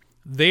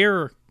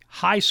 their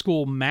high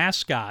school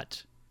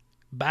mascot,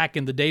 back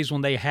in the days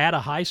when they had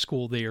a high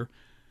school there,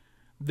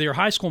 their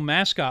high school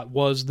mascot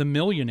was the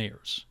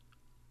Millionaires.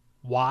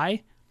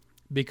 Why?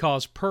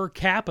 Because per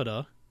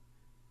capita,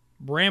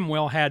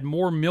 Bramwell had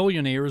more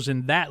millionaires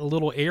in that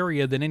little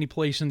area than any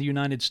place in the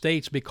United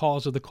States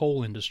because of the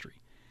coal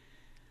industry.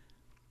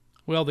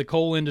 Well, the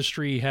coal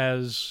industry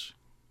has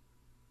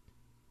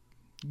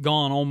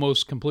gone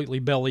almost completely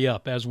belly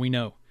up, as we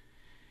know.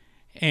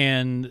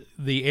 And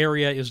the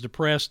area is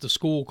depressed. The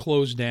school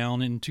closed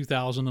down in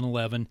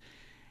 2011.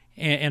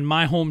 And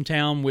my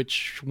hometown,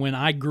 which when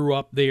I grew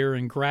up there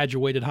and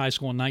graduated high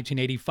school in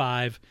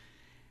 1985,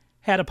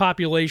 had a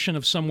population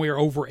of somewhere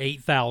over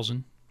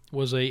 8,000,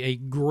 was a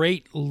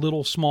great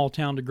little small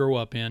town to grow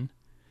up in,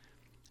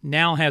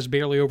 now has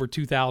barely over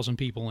 2,000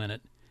 people in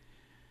it.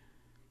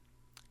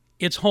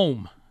 It's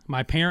home.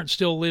 My parents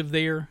still live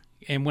there,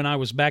 and when I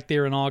was back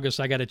there in August,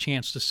 I got a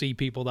chance to see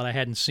people that I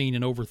hadn't seen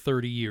in over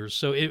 30 years.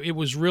 So it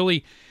was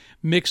really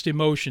mixed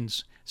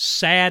emotions.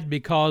 Sad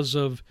because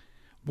of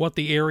what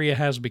the area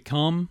has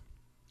become,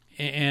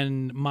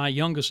 and my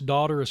youngest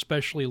daughter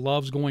especially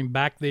loves going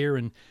back there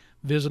and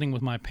visiting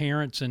with my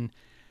parents, and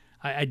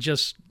I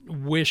just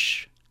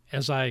wish,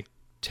 as I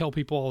tell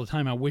people all the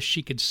time, I wish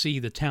she could see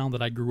the town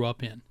that I grew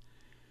up in.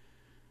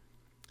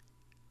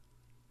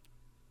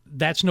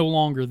 That's no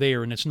longer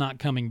there, and it's not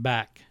coming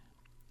back.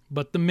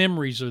 But the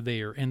memories are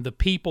there, and the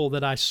people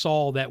that I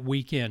saw that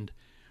weekend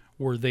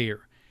were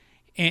there.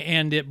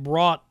 And it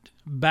brought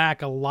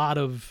back a lot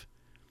of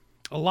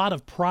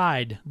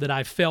pride that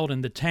I felt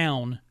in the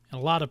town, and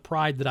a lot of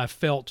pride that I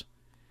felt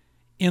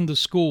in the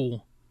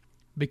school,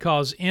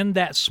 because in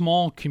that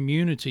small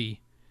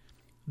community,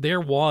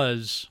 there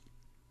was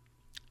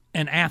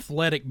an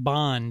athletic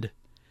bond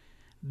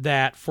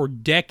that for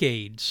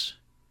decades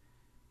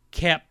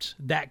kept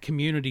that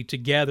community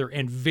together,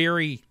 and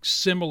very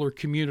similar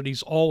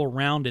communities all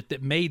around it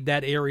that made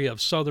that area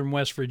of southern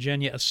West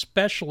Virginia,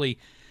 especially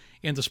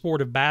in the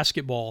sport of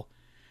basketball,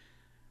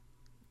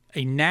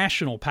 a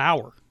national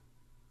power.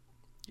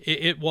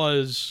 It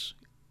was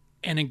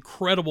an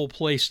incredible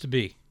place to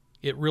be.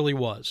 It really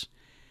was.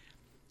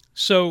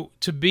 So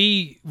to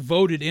be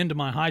voted into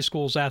my high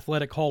school's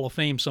athletic hall of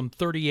fame some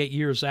 38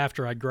 years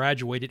after I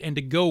graduated, and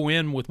to go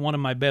in with one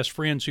of my best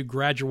friends who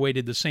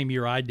graduated the same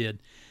year I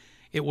did,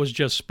 it was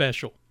just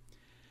special.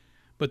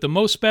 But the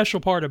most special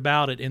part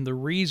about it, and the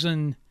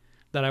reason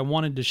that I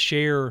wanted to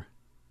share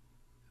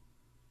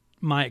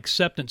my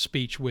acceptance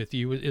speech with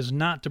you, is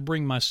not to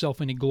bring myself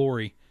any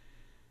glory,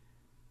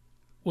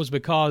 was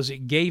because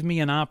it gave me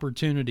an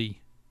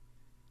opportunity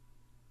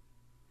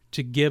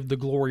to give the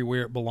glory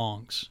where it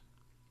belongs,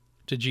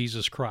 to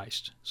Jesus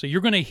Christ. So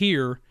you're going to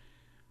hear,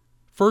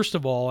 first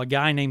of all, a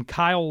guy named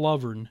Kyle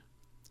Lovern,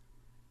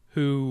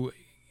 who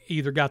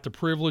either got the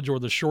privilege or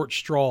the short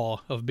straw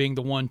of being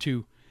the one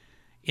to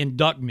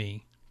induct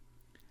me.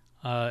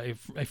 A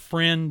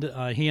friend,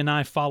 he and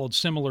I followed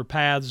similar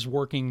paths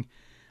working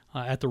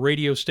at the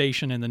radio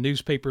station and the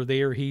newspaper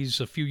there. He's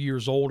a few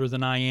years older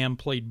than I am,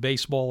 played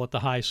baseball at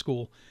the high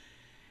school.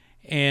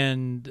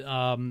 And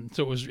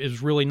so it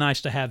was really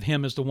nice to have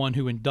him as the one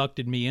who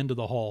inducted me into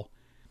the hall.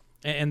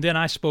 And then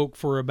I spoke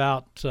for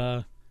about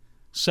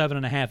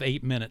 7.5,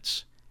 8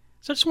 minutes.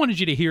 So I just wanted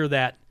you to hear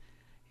that,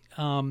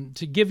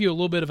 to give you a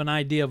little bit of an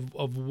idea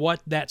of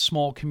what that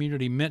small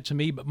community meant to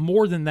me. But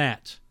more than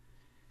that,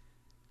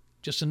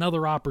 just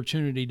another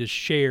opportunity to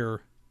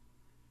share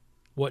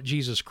what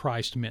Jesus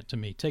Christ meant to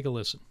me. Take a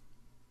listen.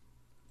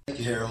 Thank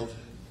you, Harold.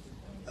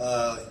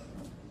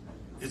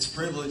 It's a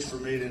privilege for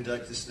me to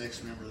induct this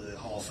next member of the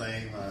Hall of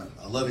Fame.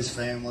 I love his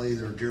family.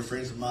 They're dear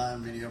friends of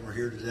mine. Many of them are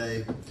here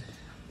today.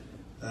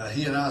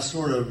 He and I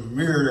sort of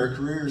mirrored our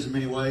careers in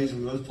many ways.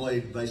 We both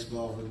played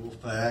baseball for the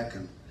Wolfpack,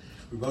 and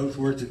we both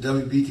worked at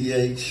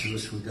WBTH,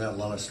 which we've got a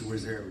lot of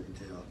stories there we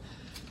can tell.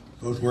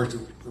 Both worked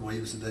at the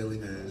Williamson Daily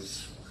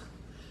News.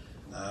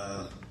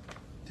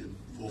 Did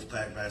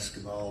Wolfpack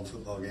basketball and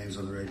football games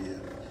on the radio.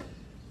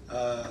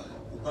 We're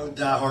both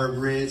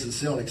diehard Reds and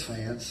Celtics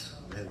fans.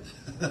 We had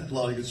a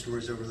lot of good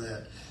stories over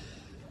that.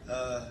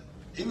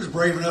 He was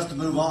brave enough to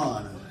move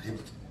on. He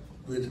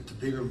went to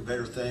bigger and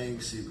better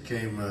things. He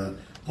became a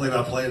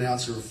play-by-play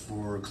announcer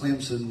for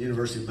Clemson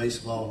University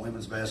baseball and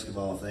women's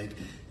basketball, I think.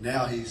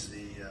 Now he's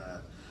the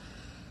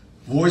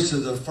voice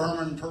of the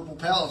Furman Purple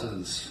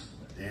Paladins,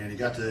 and he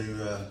got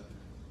to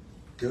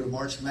go to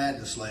March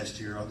Madness last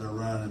year on their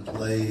run and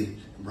play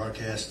and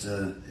broadcast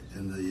in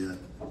the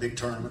big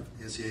tournament,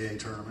 NCAA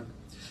tournament.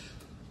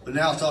 But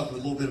now I'll talk a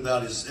little bit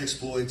about his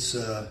exploits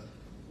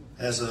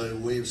as a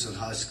Williamson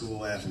High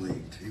School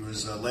athlete. He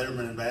was a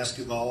letterman in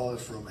basketball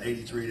from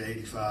 83 to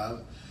 85,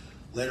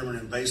 letterman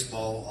in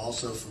baseball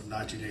also from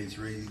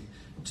 1983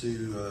 to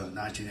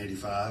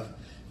 1985.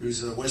 He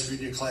was a West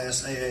Virginia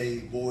Class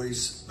AA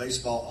boys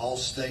baseball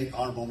all-state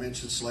honorable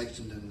mention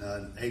selection in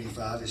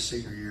 85, his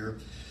senior year.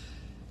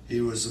 He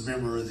was a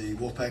member of the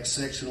Wolfpack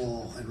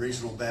sectional and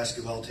regional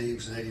basketball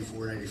teams in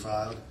 84 and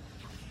 85.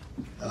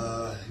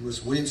 He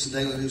was Williamson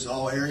Daily News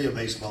all-area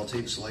baseball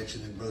team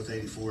selection in both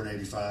 84 and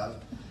 85.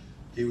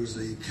 He was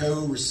the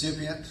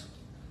co-recipient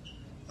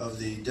of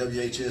the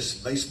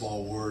WHS Baseball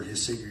Award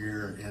his senior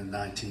year in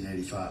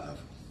 1985.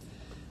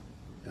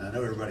 And I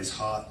know everybody's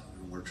hot,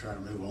 and we're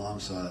trying to move along,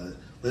 so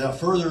without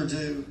further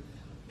ado,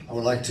 I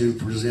would like to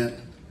present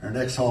our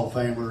next Hall of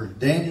Famer,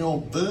 Daniel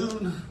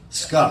Boone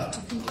Scott.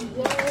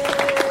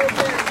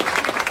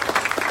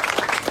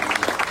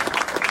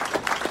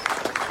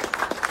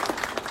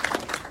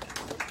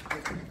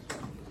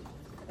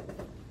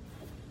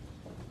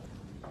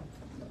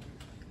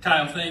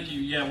 Kyle, thank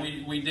you. Yeah,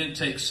 we did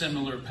take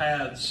similar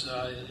paths,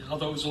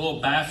 although it was a little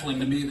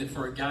baffling to me that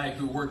for a guy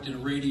who worked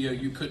in radio,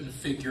 you couldn't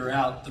figure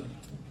out the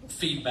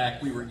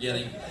feedback we were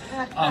getting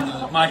on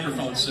the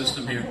microphone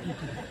system here.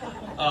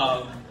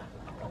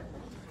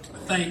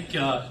 Thank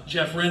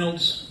Jeff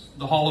Reynolds,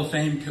 the Hall of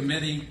Fame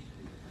committee.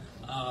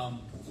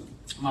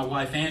 My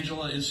wife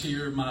Angela is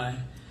here. My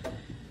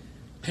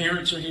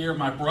parents are here.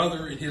 My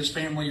brother and his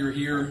family are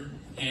here.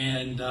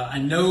 And I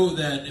know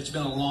that it's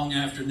been a long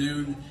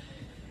afternoon.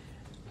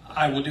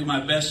 I will do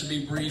my best to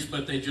be brief,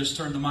 but they just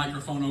turned the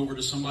microphone over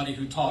to somebody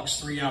who talks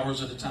 3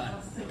 hours at a time.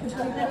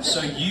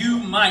 So you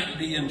might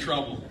be in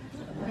trouble.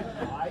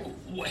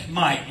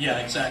 Might, yeah,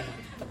 exactly.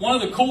 One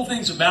of the cool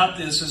things about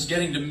this is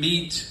getting to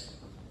meet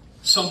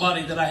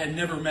somebody that I had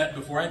never met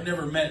before. I'd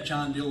never met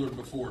John Dillard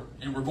before,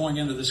 and we're going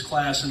into this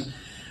class, and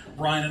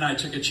Brian and I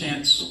took the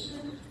chance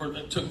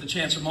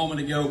a moment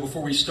ago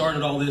before we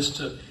started all this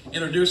to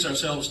introduce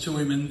ourselves to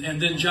him,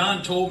 and then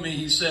John told me,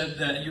 he said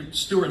that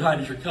Stuart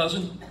Hyde is your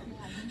cousin.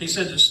 He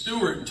said that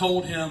Stuart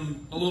told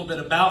him a little bit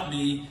about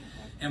me,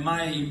 and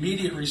my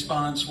immediate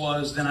response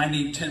was, then I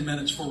need 10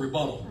 minutes for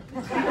rebuttal.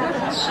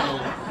 So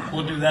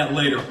we'll do that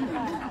later.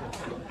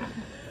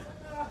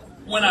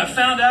 When I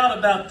found out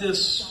about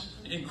this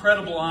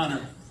incredible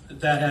honor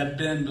that had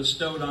been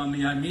bestowed on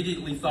me, I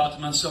immediately thought to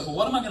myself, well,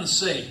 what am I going to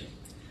say?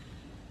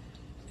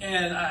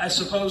 And I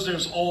suppose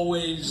there's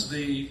always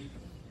the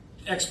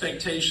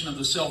expectation of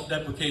the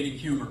self-deprecating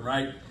humor,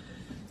 right?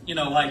 You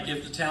know, like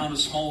if the town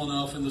is small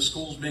enough and the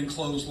school's been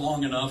closed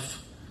long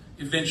enough,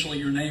 eventually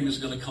your name is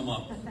going to come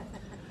up.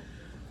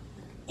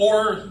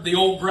 Or the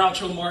old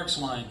Groucho Marx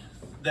line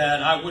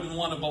that I wouldn't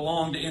want to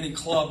belong to any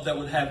club that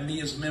would have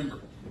me as a member.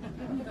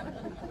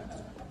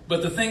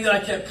 But the thing that I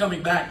kept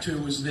coming back to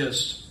was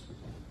this.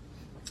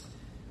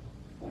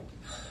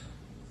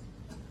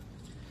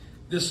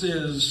 This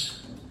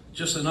is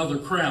just another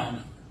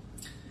crown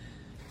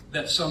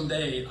that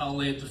someday I'll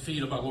lay at the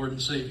feet of our Lord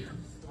and Savior.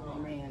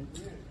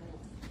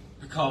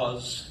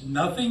 Because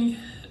nothing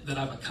that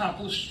I've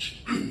accomplished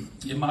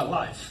in my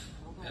life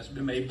has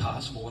been made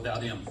possible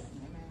without Him.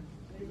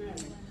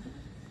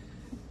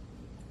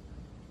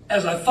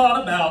 As I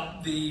thought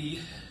about the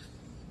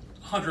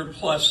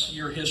 100-plus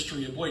year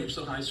history of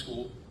Williamson High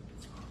School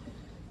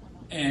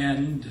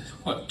and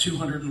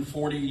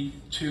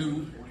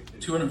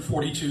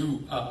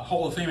 242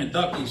 Hall of Fame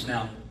inductees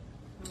now,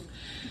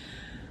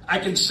 I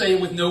can say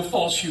with no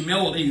false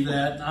humility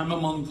that I'm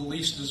among the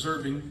least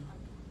deserving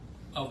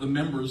of the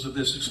members of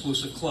this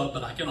exclusive club,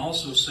 but I can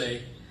also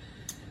say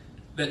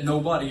that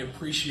nobody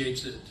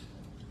appreciates it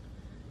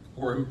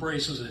or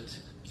embraces it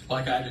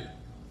like I do.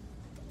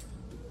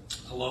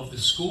 I love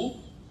this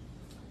school,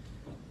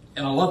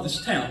 and I love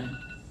this town.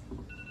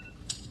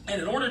 And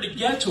in order to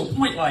get to a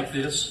point like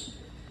this,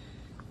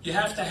 you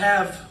have to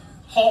have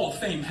Hall of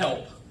Fame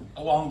help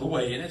along the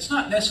way. And it's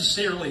not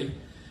necessarily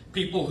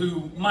people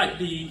who might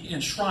be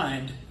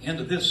enshrined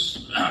into this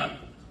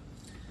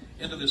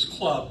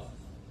club.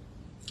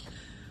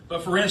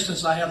 But for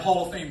instance, I had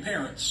Hall of Fame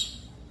parents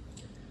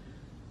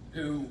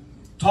who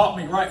taught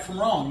me right from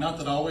wrong, not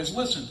that I always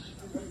listened.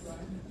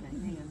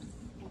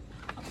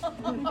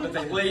 But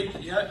they laid,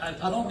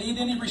 I don't need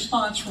any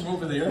response from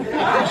over there.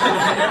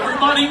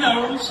 Everybody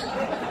knows.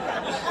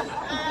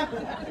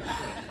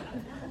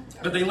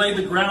 But they laid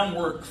the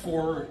groundwork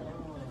for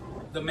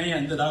the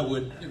man that I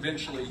would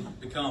eventually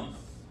become.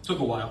 Took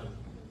a while.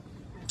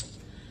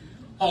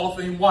 Hall of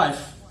Fame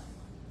wife,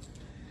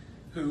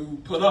 who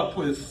put up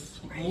with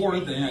more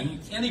than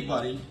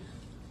anybody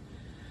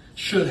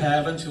should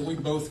have until we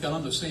both got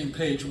on the same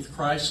page with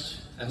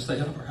Christ as the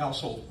head of our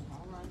household.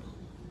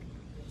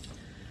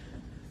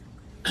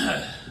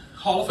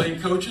 Hall of Fame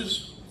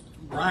coaches,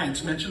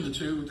 Brian's mentioned the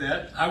two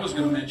that I was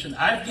going to mention.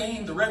 I've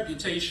gained the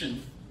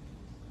reputation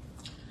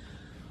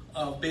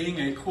of being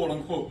a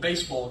quote-unquote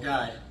baseball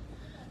guy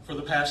for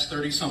the past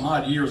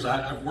 30-some-odd years.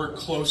 I've worked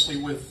closely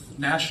with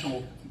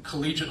National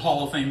Collegiate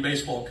Hall of Fame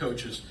baseball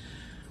coaches,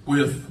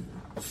 with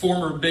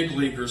former big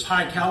leaguers,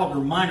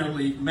 high-caliber minor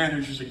league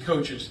managers and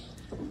coaches.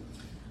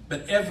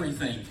 But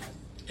everything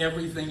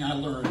I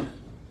learned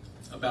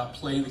about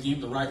playing the game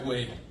the right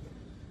way,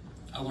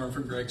 I learned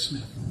from Greg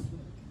Smith.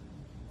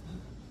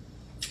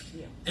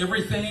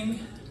 Everything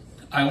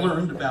I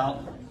learned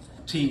about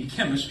team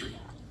chemistry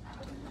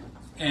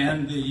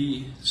and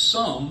the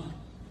sum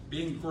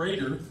being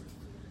greater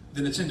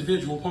than its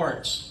individual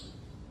parts,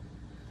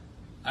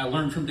 I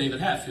learned from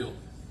David Hatfield,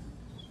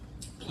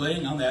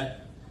 playing on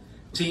that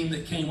team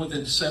that came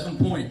within 7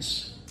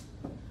 points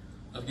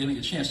of getting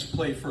a chance to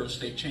play for a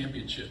state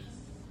championship.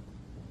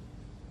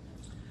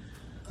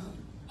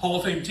 Hall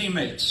of Fame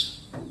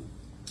teammates.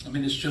 I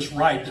mean, it's just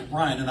right that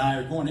Brian and I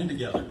are going in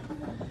together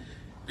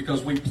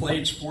because we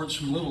played sports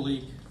from Little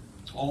League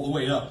all the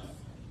way up.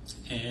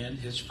 And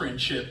his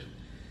friendship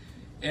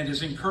and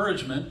his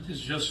encouragement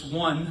is just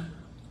one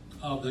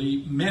of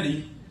the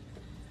many,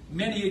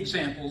 many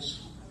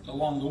examples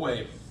along the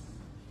way.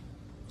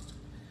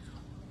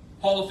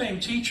 Hall of Fame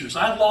teachers.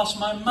 I lost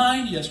my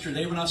mind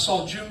yesterday when I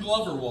saw June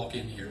Glover walk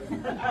in here.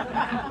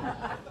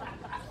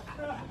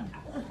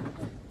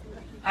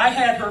 I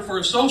had her for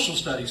a social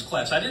studies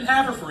class. I didn't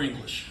have her for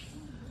English.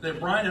 That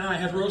Brian and I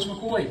had Rose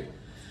McCoy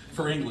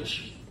for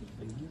English.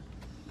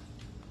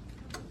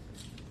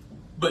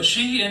 But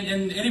she,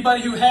 and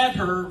anybody who had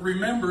her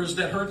remembers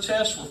that her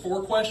tests were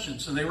 4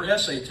 questions, and they were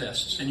essay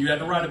tests, and you had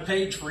to write a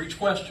page for each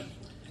question.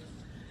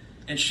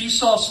 And she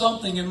saw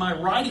something in my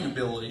writing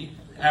ability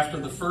after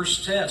the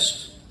first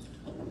test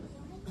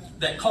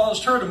that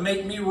caused her to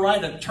make me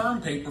write a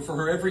term paper for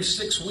her every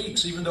 6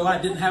 weeks, even though I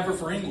didn't have her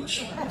for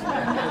English.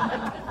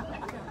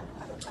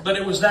 But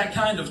it was that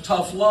kind of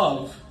tough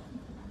love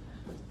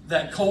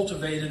that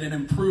cultivated and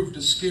improved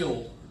a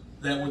skill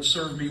that would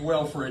serve me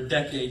well for a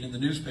decade in the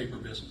newspaper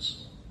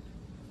business.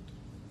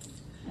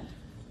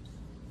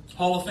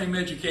 Hall of Fame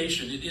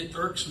education. It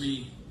irks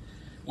me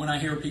when I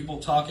hear people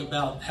talk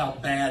about how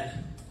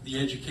bad the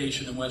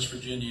education in West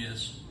Virginia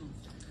is.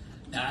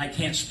 Now, I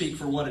can't speak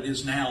for what it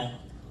is now,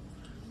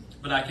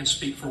 but I can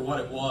speak for what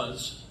it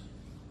was.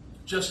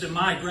 Just in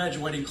my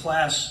graduating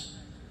class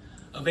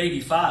of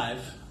 85,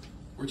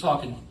 we're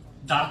talking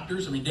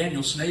doctors. I mean,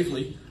 Daniel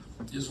Snavely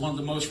is one of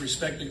the most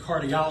respected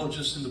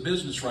cardiologists in the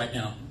business right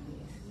now.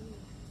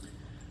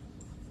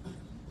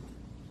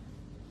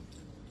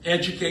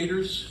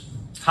 Educators,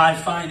 high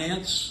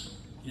finance.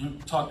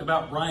 Talked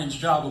about Brian's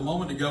job a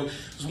moment ago. It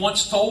was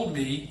once told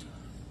me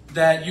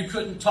that you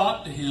couldn't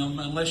talk to him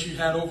unless you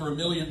had over $1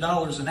 million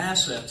in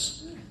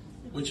assets,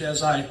 which,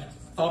 as I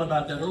thought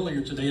about that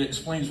earlier today, it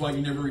explains why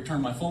you never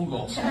return my phone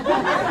calls.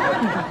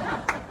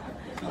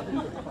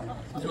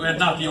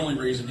 Not the only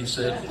reason, he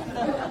said.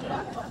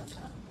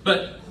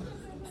 But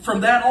from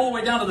that all the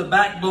way down to the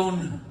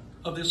backbone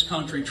of this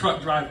country,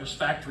 truck drivers,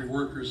 factory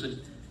workers, and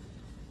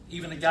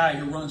even a guy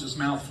who runs his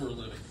mouth for a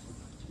living.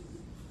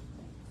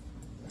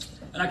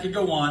 And I could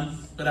go on,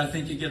 but I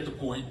think you get the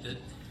point that,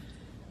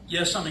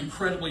 yes, I'm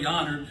incredibly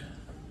honored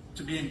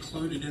to be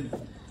included in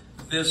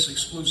this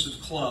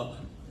exclusive club,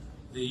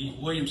 the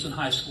Williamson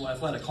High School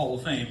Athletic Hall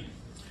of Fame.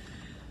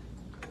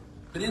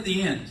 But in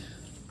the end,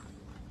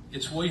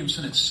 it's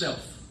Williamson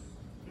itself,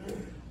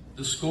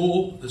 the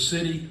school, the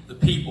city, the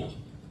people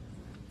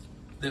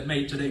that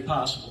made today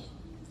possible.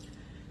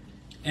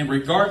 And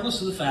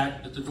regardless of the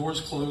fact that the doors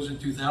closed in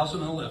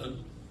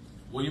 2011,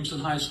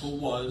 Williamson High School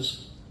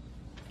was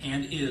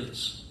and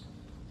is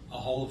a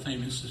Hall of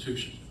Fame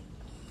institution.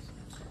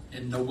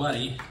 And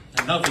nobody,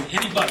 and nothing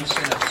anybody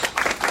says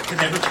can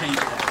ever change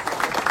that.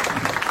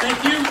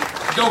 Thank you.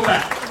 Go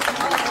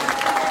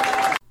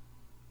back.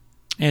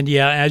 And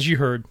yeah, as you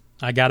heard,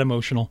 I got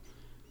emotional,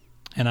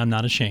 and I'm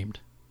not ashamed.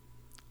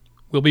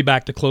 We'll be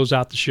back to close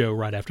out the show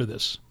right after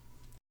this.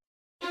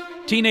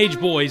 Teenage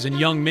boys and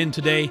young men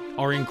today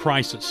are in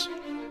crisis.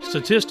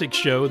 Statistics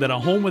show that a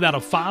home without a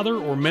father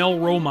or male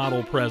role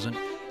model present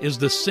is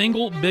the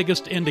single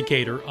biggest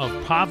indicator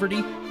of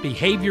poverty,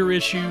 behavior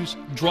issues,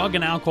 drug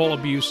and alcohol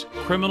abuse,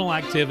 criminal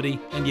activity,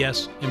 and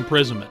yes,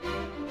 imprisonment.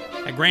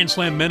 At Grand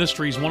Slam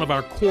Ministries, one of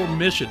our core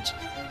missions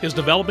is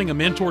developing a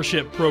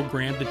mentorship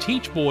program to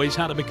teach boys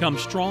how to become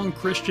strong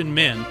Christian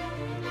men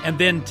and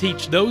then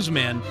teach those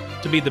men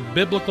to be the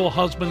biblical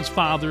husbands,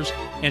 fathers,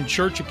 and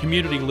church and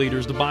community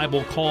leaders the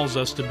Bible calls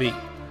us to be.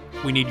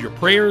 We need your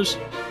prayers,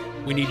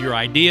 we need your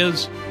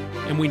ideas,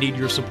 and we need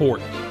your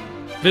support.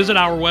 Visit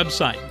our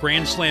website,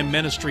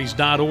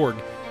 grandslamministries.org,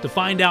 to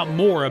find out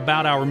more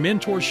about our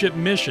mentorship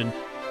mission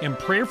and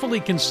prayerfully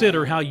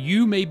consider how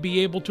you may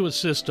be able to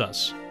assist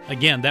us.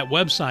 Again, that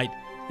website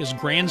is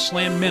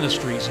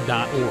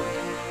grandslamministries.org.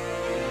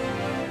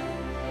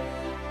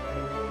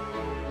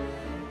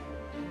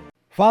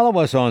 Follow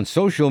us on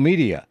social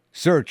media.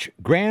 Search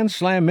Grand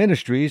Slam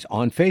Ministries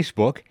on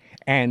Facebook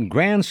and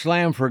Grand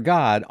Slam for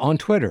God on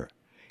Twitter.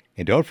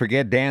 And don't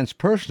forget Dan's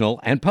personal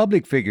and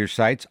public figure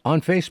sites on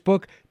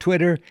Facebook,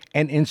 Twitter,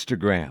 and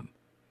Instagram.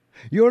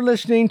 You're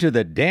listening to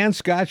The Dan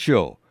Scott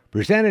Show,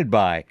 presented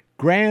by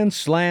Grand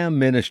Slam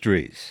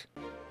Ministries.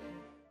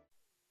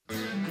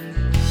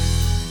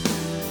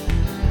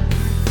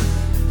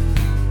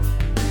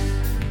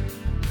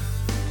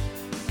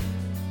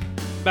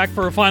 Back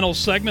for a final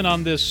segment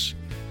on this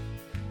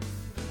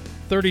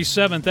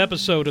 37th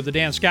episode of The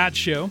Dan Scott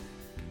Show.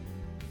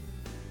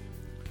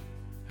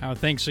 Our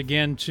thanks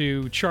again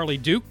to Charlie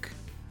Duke,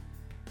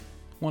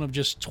 one of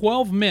just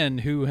 12 men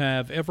who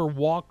have ever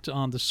walked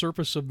on the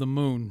surface of the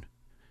moon.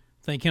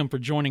 Thank him for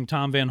joining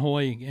Tom Van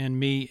Hoy and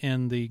me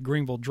in the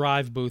Greenville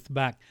Drive booth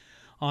back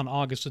on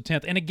August the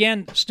 10th. And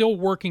again, still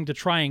working to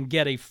try and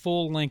get a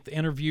full-length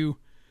interview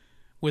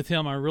with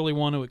him. I really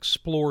want to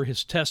explore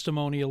his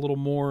testimony a little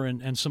more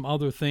and some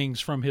other things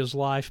from his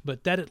life,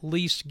 but that at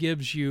least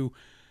gives you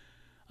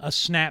a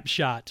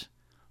snapshot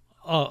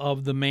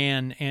of the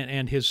man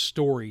and his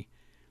story.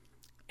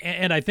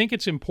 And I think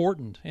it's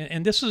important.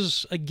 And this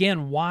is,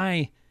 again,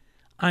 why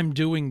I'm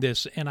doing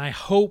this. And I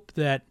hope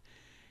that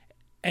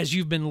as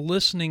you've been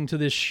listening to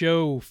this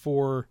show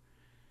for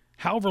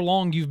however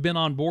long you've been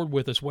on board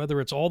with us,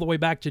 whether it's all the way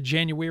back to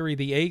January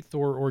the 8th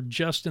or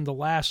just in the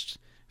last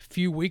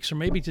few weeks, or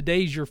maybe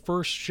today's your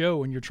first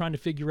show and you're trying to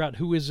figure out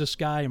who is this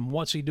guy and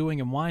what's he doing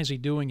and why is he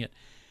doing it.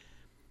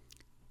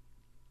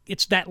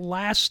 It's that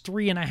last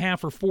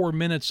 3.5 or 4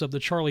 minutes of the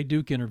Charlie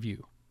Duke interview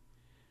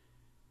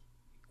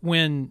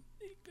when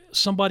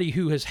somebody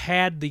who has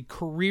had the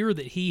career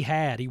that he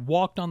had, he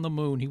walked on the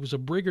moon, he was a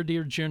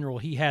brigadier general,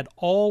 he had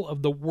all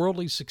of the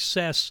worldly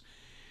success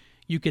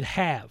you could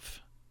have,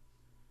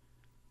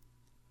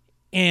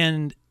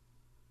 and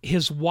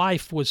his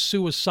wife was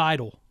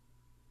suicidal.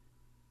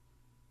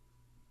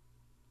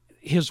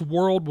 His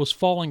world was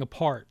falling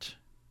apart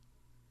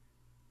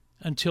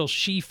until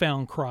she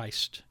found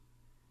Christ,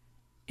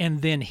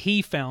 and then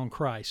he found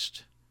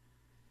Christ,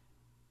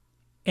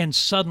 and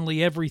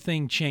suddenly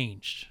everything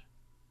changed.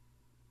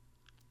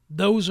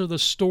 Those are the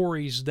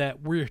stories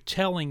that we're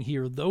telling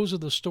here. Those are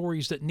the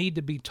stories that need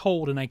to be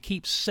told, and I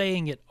keep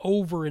saying it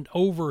over and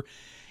over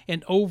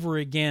and over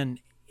again.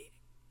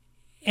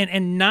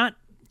 And not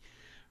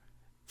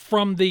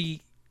from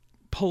the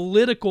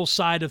political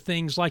side of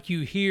things like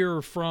you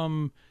hear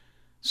from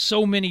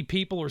so many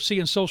people or see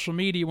in social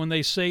media when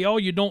they say, oh,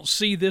 you don't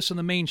see this in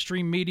the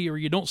mainstream media or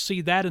you don't see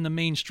that in the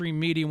mainstream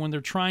media, when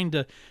they're trying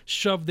to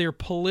shove their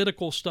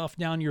political stuff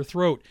down your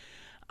throat.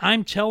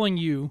 I'm telling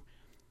you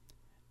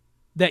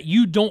that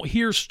you don't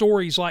hear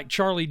stories like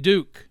Charlie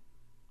Duke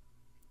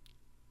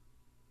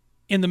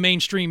in the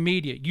mainstream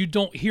media. You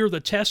don't hear the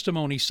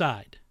testimony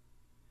side,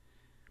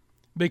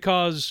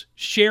 because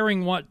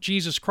sharing what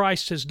Jesus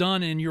Christ has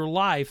done in your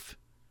life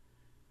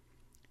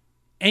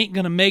ain't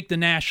going to make the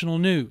national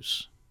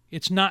news.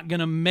 It's not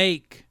going to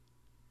make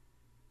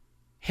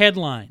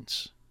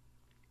headlines.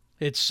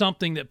 It's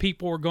something that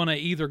people are going to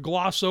either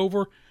gloss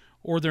over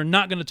or they're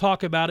not going to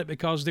talk about it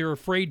because they're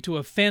afraid to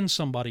offend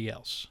somebody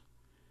else.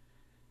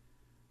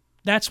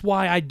 That's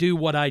why I do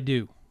what I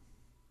do.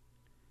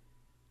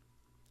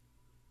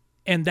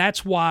 And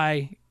that's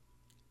why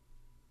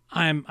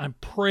I'm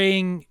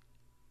praying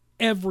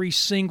every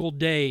single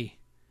day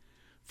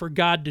for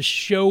God to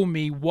show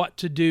me what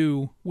to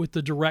do with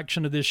the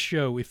direction of this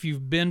show. If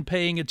you've been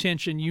paying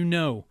attention, you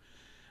know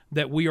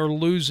that we are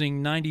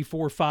losing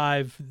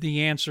 94.5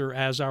 The Answer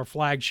as our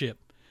flagship.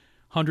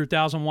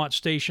 100,000 watt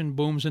station,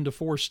 booms into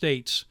 4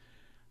 states,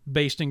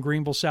 based in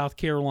Greenville, South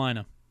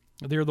Carolina.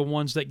 They're the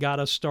ones that got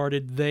us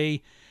started.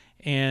 They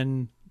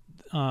and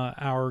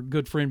our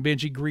good friend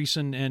Benji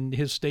Greason and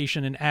his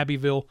station in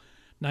Abbeville,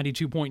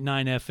 92.9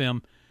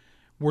 FM,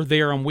 were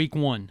there on week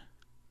 1.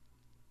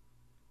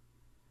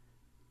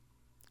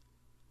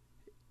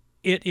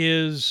 It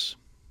is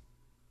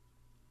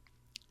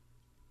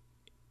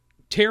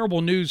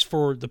terrible news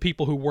for the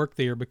people who work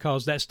there,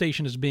 because that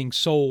station is being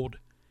sold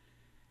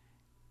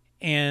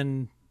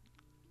and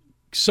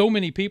so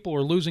many people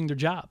are losing their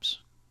jobs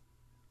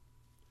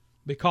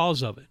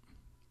because of it.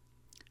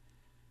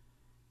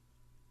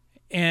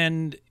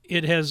 And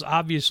it has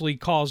obviously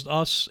caused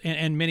us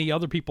and many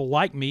other people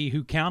like me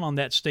who count on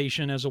that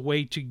station as a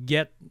way to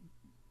get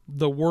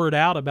the word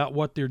out about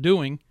what they're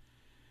doing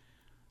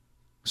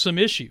some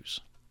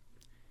issues.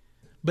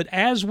 But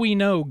as we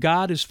know,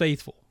 God is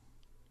faithful.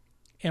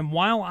 And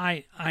while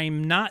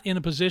I'm not in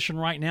a position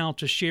right now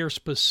to share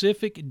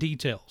specific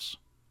details,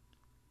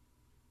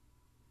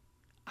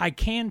 I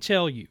can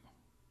tell you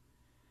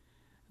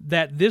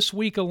that this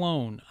week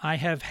alone, I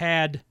have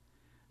had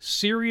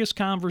serious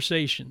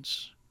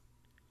conversations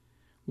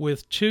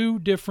with 2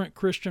 different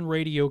Christian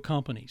radio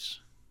companies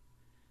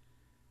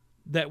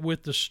that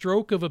with the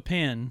stroke of a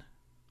pen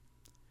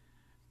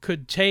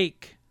could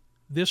take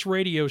this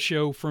radio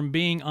show from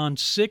being on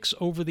 6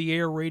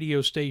 over-the-air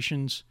radio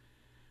stations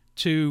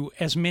to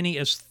as many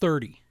as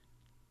 30.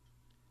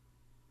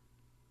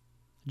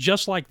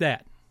 Just like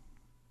that.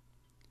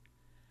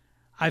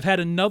 I've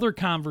had another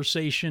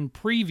conversation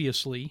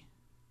previously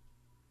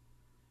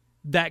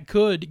that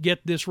could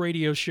get this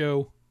radio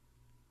show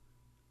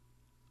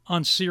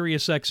on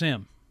Sirius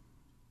XM.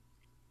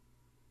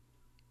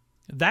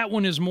 That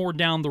one is more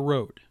down the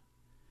road.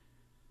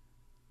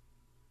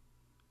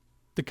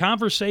 The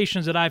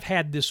conversations that I've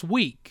had this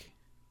week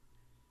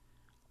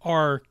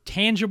are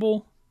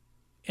tangible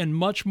and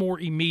much more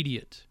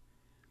immediate.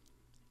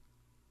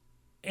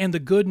 And the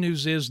good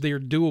news is they're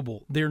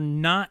doable. They're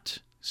not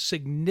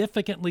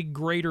significantly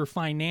greater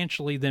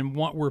financially than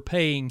what we're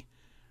paying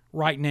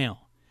right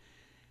now.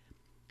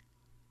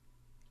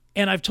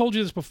 And I've told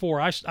you this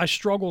before, I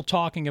struggle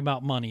talking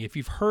about money. If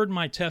you've heard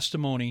my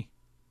testimony,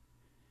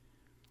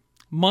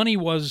 money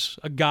was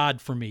a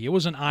god for me. It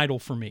was an idol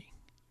for me.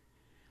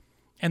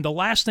 And the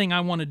last thing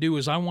I want to do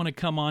is I want to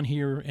come on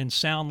here and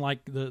sound like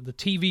the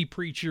TV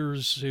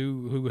preachers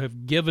who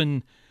have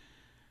given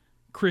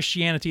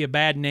Christianity a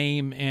bad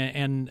name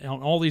and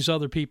all these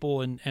other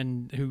people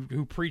and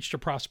who preach the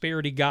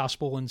prosperity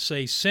gospel and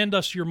say, send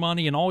us your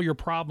money and all your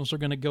problems are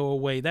going to go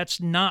away.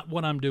 That's not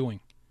what I'm doing.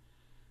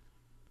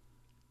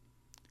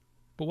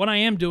 But what I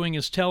am doing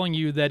is telling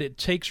you that it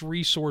takes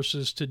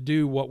resources to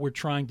do what we're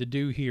trying to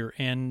do here.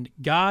 And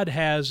God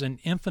has an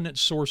infinite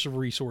source of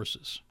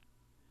resources.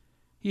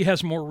 He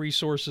has more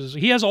resources.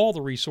 He has all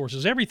the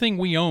resources. Everything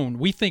we own,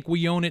 we think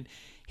we own it.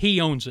 He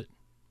owns it.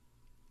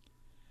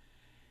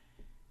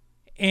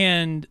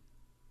 And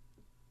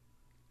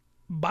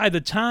by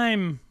the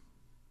time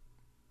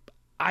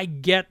I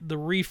get the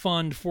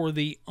refund for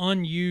the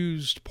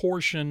unused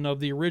portion of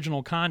the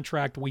original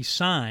contract we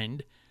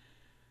signed,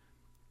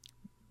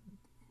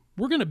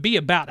 we're going to be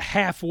about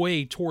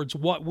halfway towards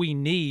what we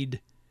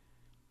need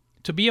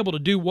to be able to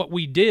do what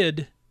we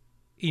did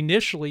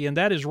initially, and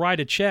that is write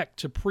a check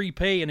to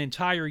prepay an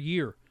entire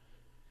year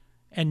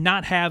and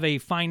not have a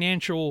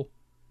financial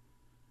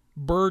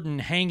burden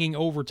hanging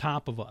over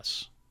top of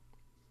us.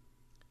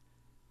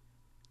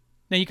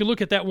 Now, you can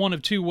look at that one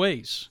of two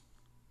ways.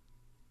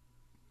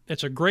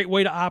 That's a great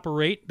way to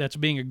operate. That's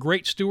being a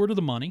great steward of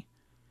the money.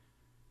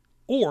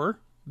 Or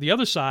the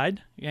other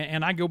side,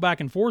 and I go back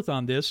and forth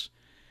on this,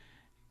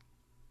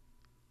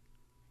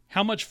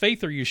 how much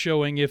faith are you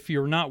showing if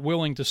you're not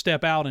willing to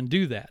step out and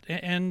do that?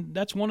 And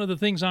that's one of the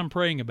things I'm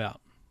praying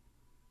about.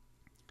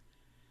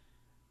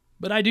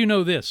 But I do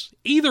know this.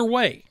 Either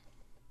way,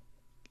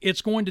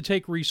 it's going to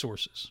take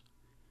resources.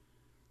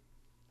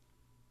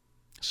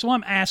 So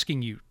I'm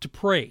asking you to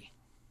pray.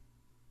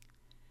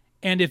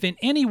 And if in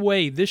any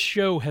way this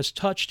show has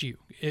touched you,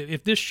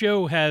 if this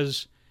show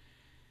has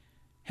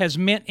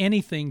meant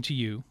anything to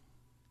you,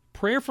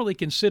 prayerfully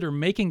consider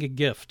making a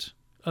gift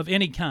of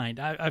any kind.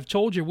 I've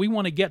told you we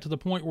want to get to the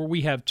point where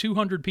we have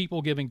 200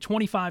 people giving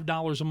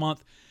 $25 a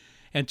month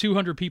and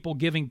 200 people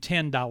giving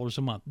 $10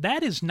 a month.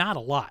 That is not a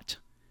lot.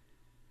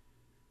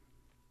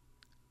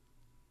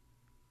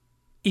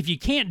 If you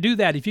can't do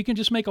that, if you can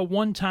just make a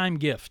one-time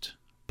gift,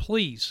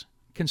 please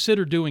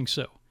consider doing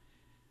so.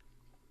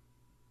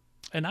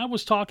 And I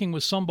was talking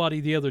with somebody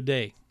the other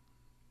day.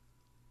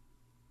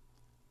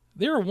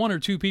 There are one or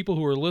two people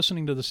who are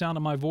listening to the sound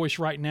of my voice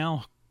right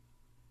now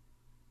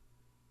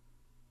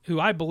who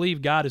I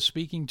believe God is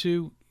speaking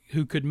to,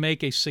 who could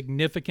make a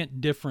significant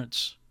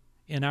difference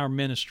in our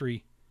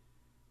ministry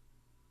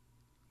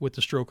with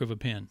the stroke of a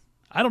pen.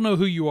 I don't know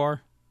who you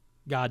are.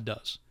 God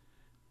does.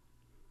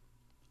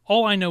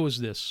 All I know is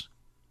this.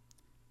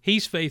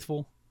 He's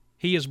faithful.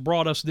 He has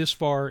brought us this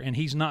far, and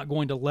He's not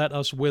going to let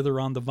us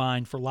wither on the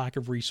vine for lack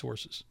of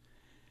resources.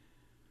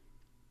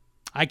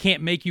 I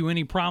can't make you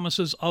any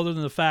promises other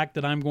than the fact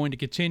that I'm going to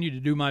continue to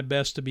do my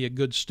best to be a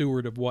good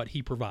steward of what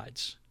He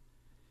provides.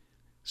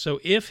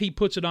 So if He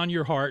puts it on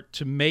your heart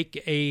to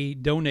make a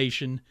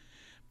donation,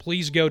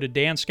 please go to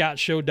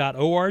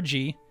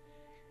danscottshow.org.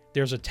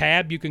 There's a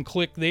tab you can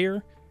click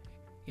there,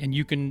 and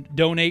you can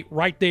donate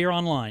right there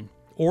online.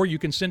 Or you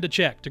can send a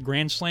check to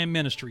Grand Slam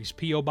Ministries,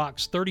 P.O.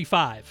 Box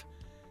 35,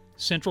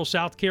 Central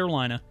South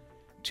Carolina,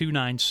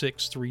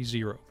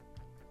 29630.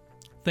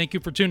 Thank you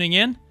for tuning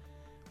in.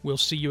 We'll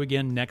see you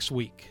again next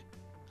week.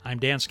 I'm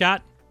Dan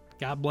Scott.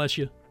 God bless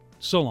you.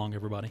 So long,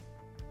 everybody.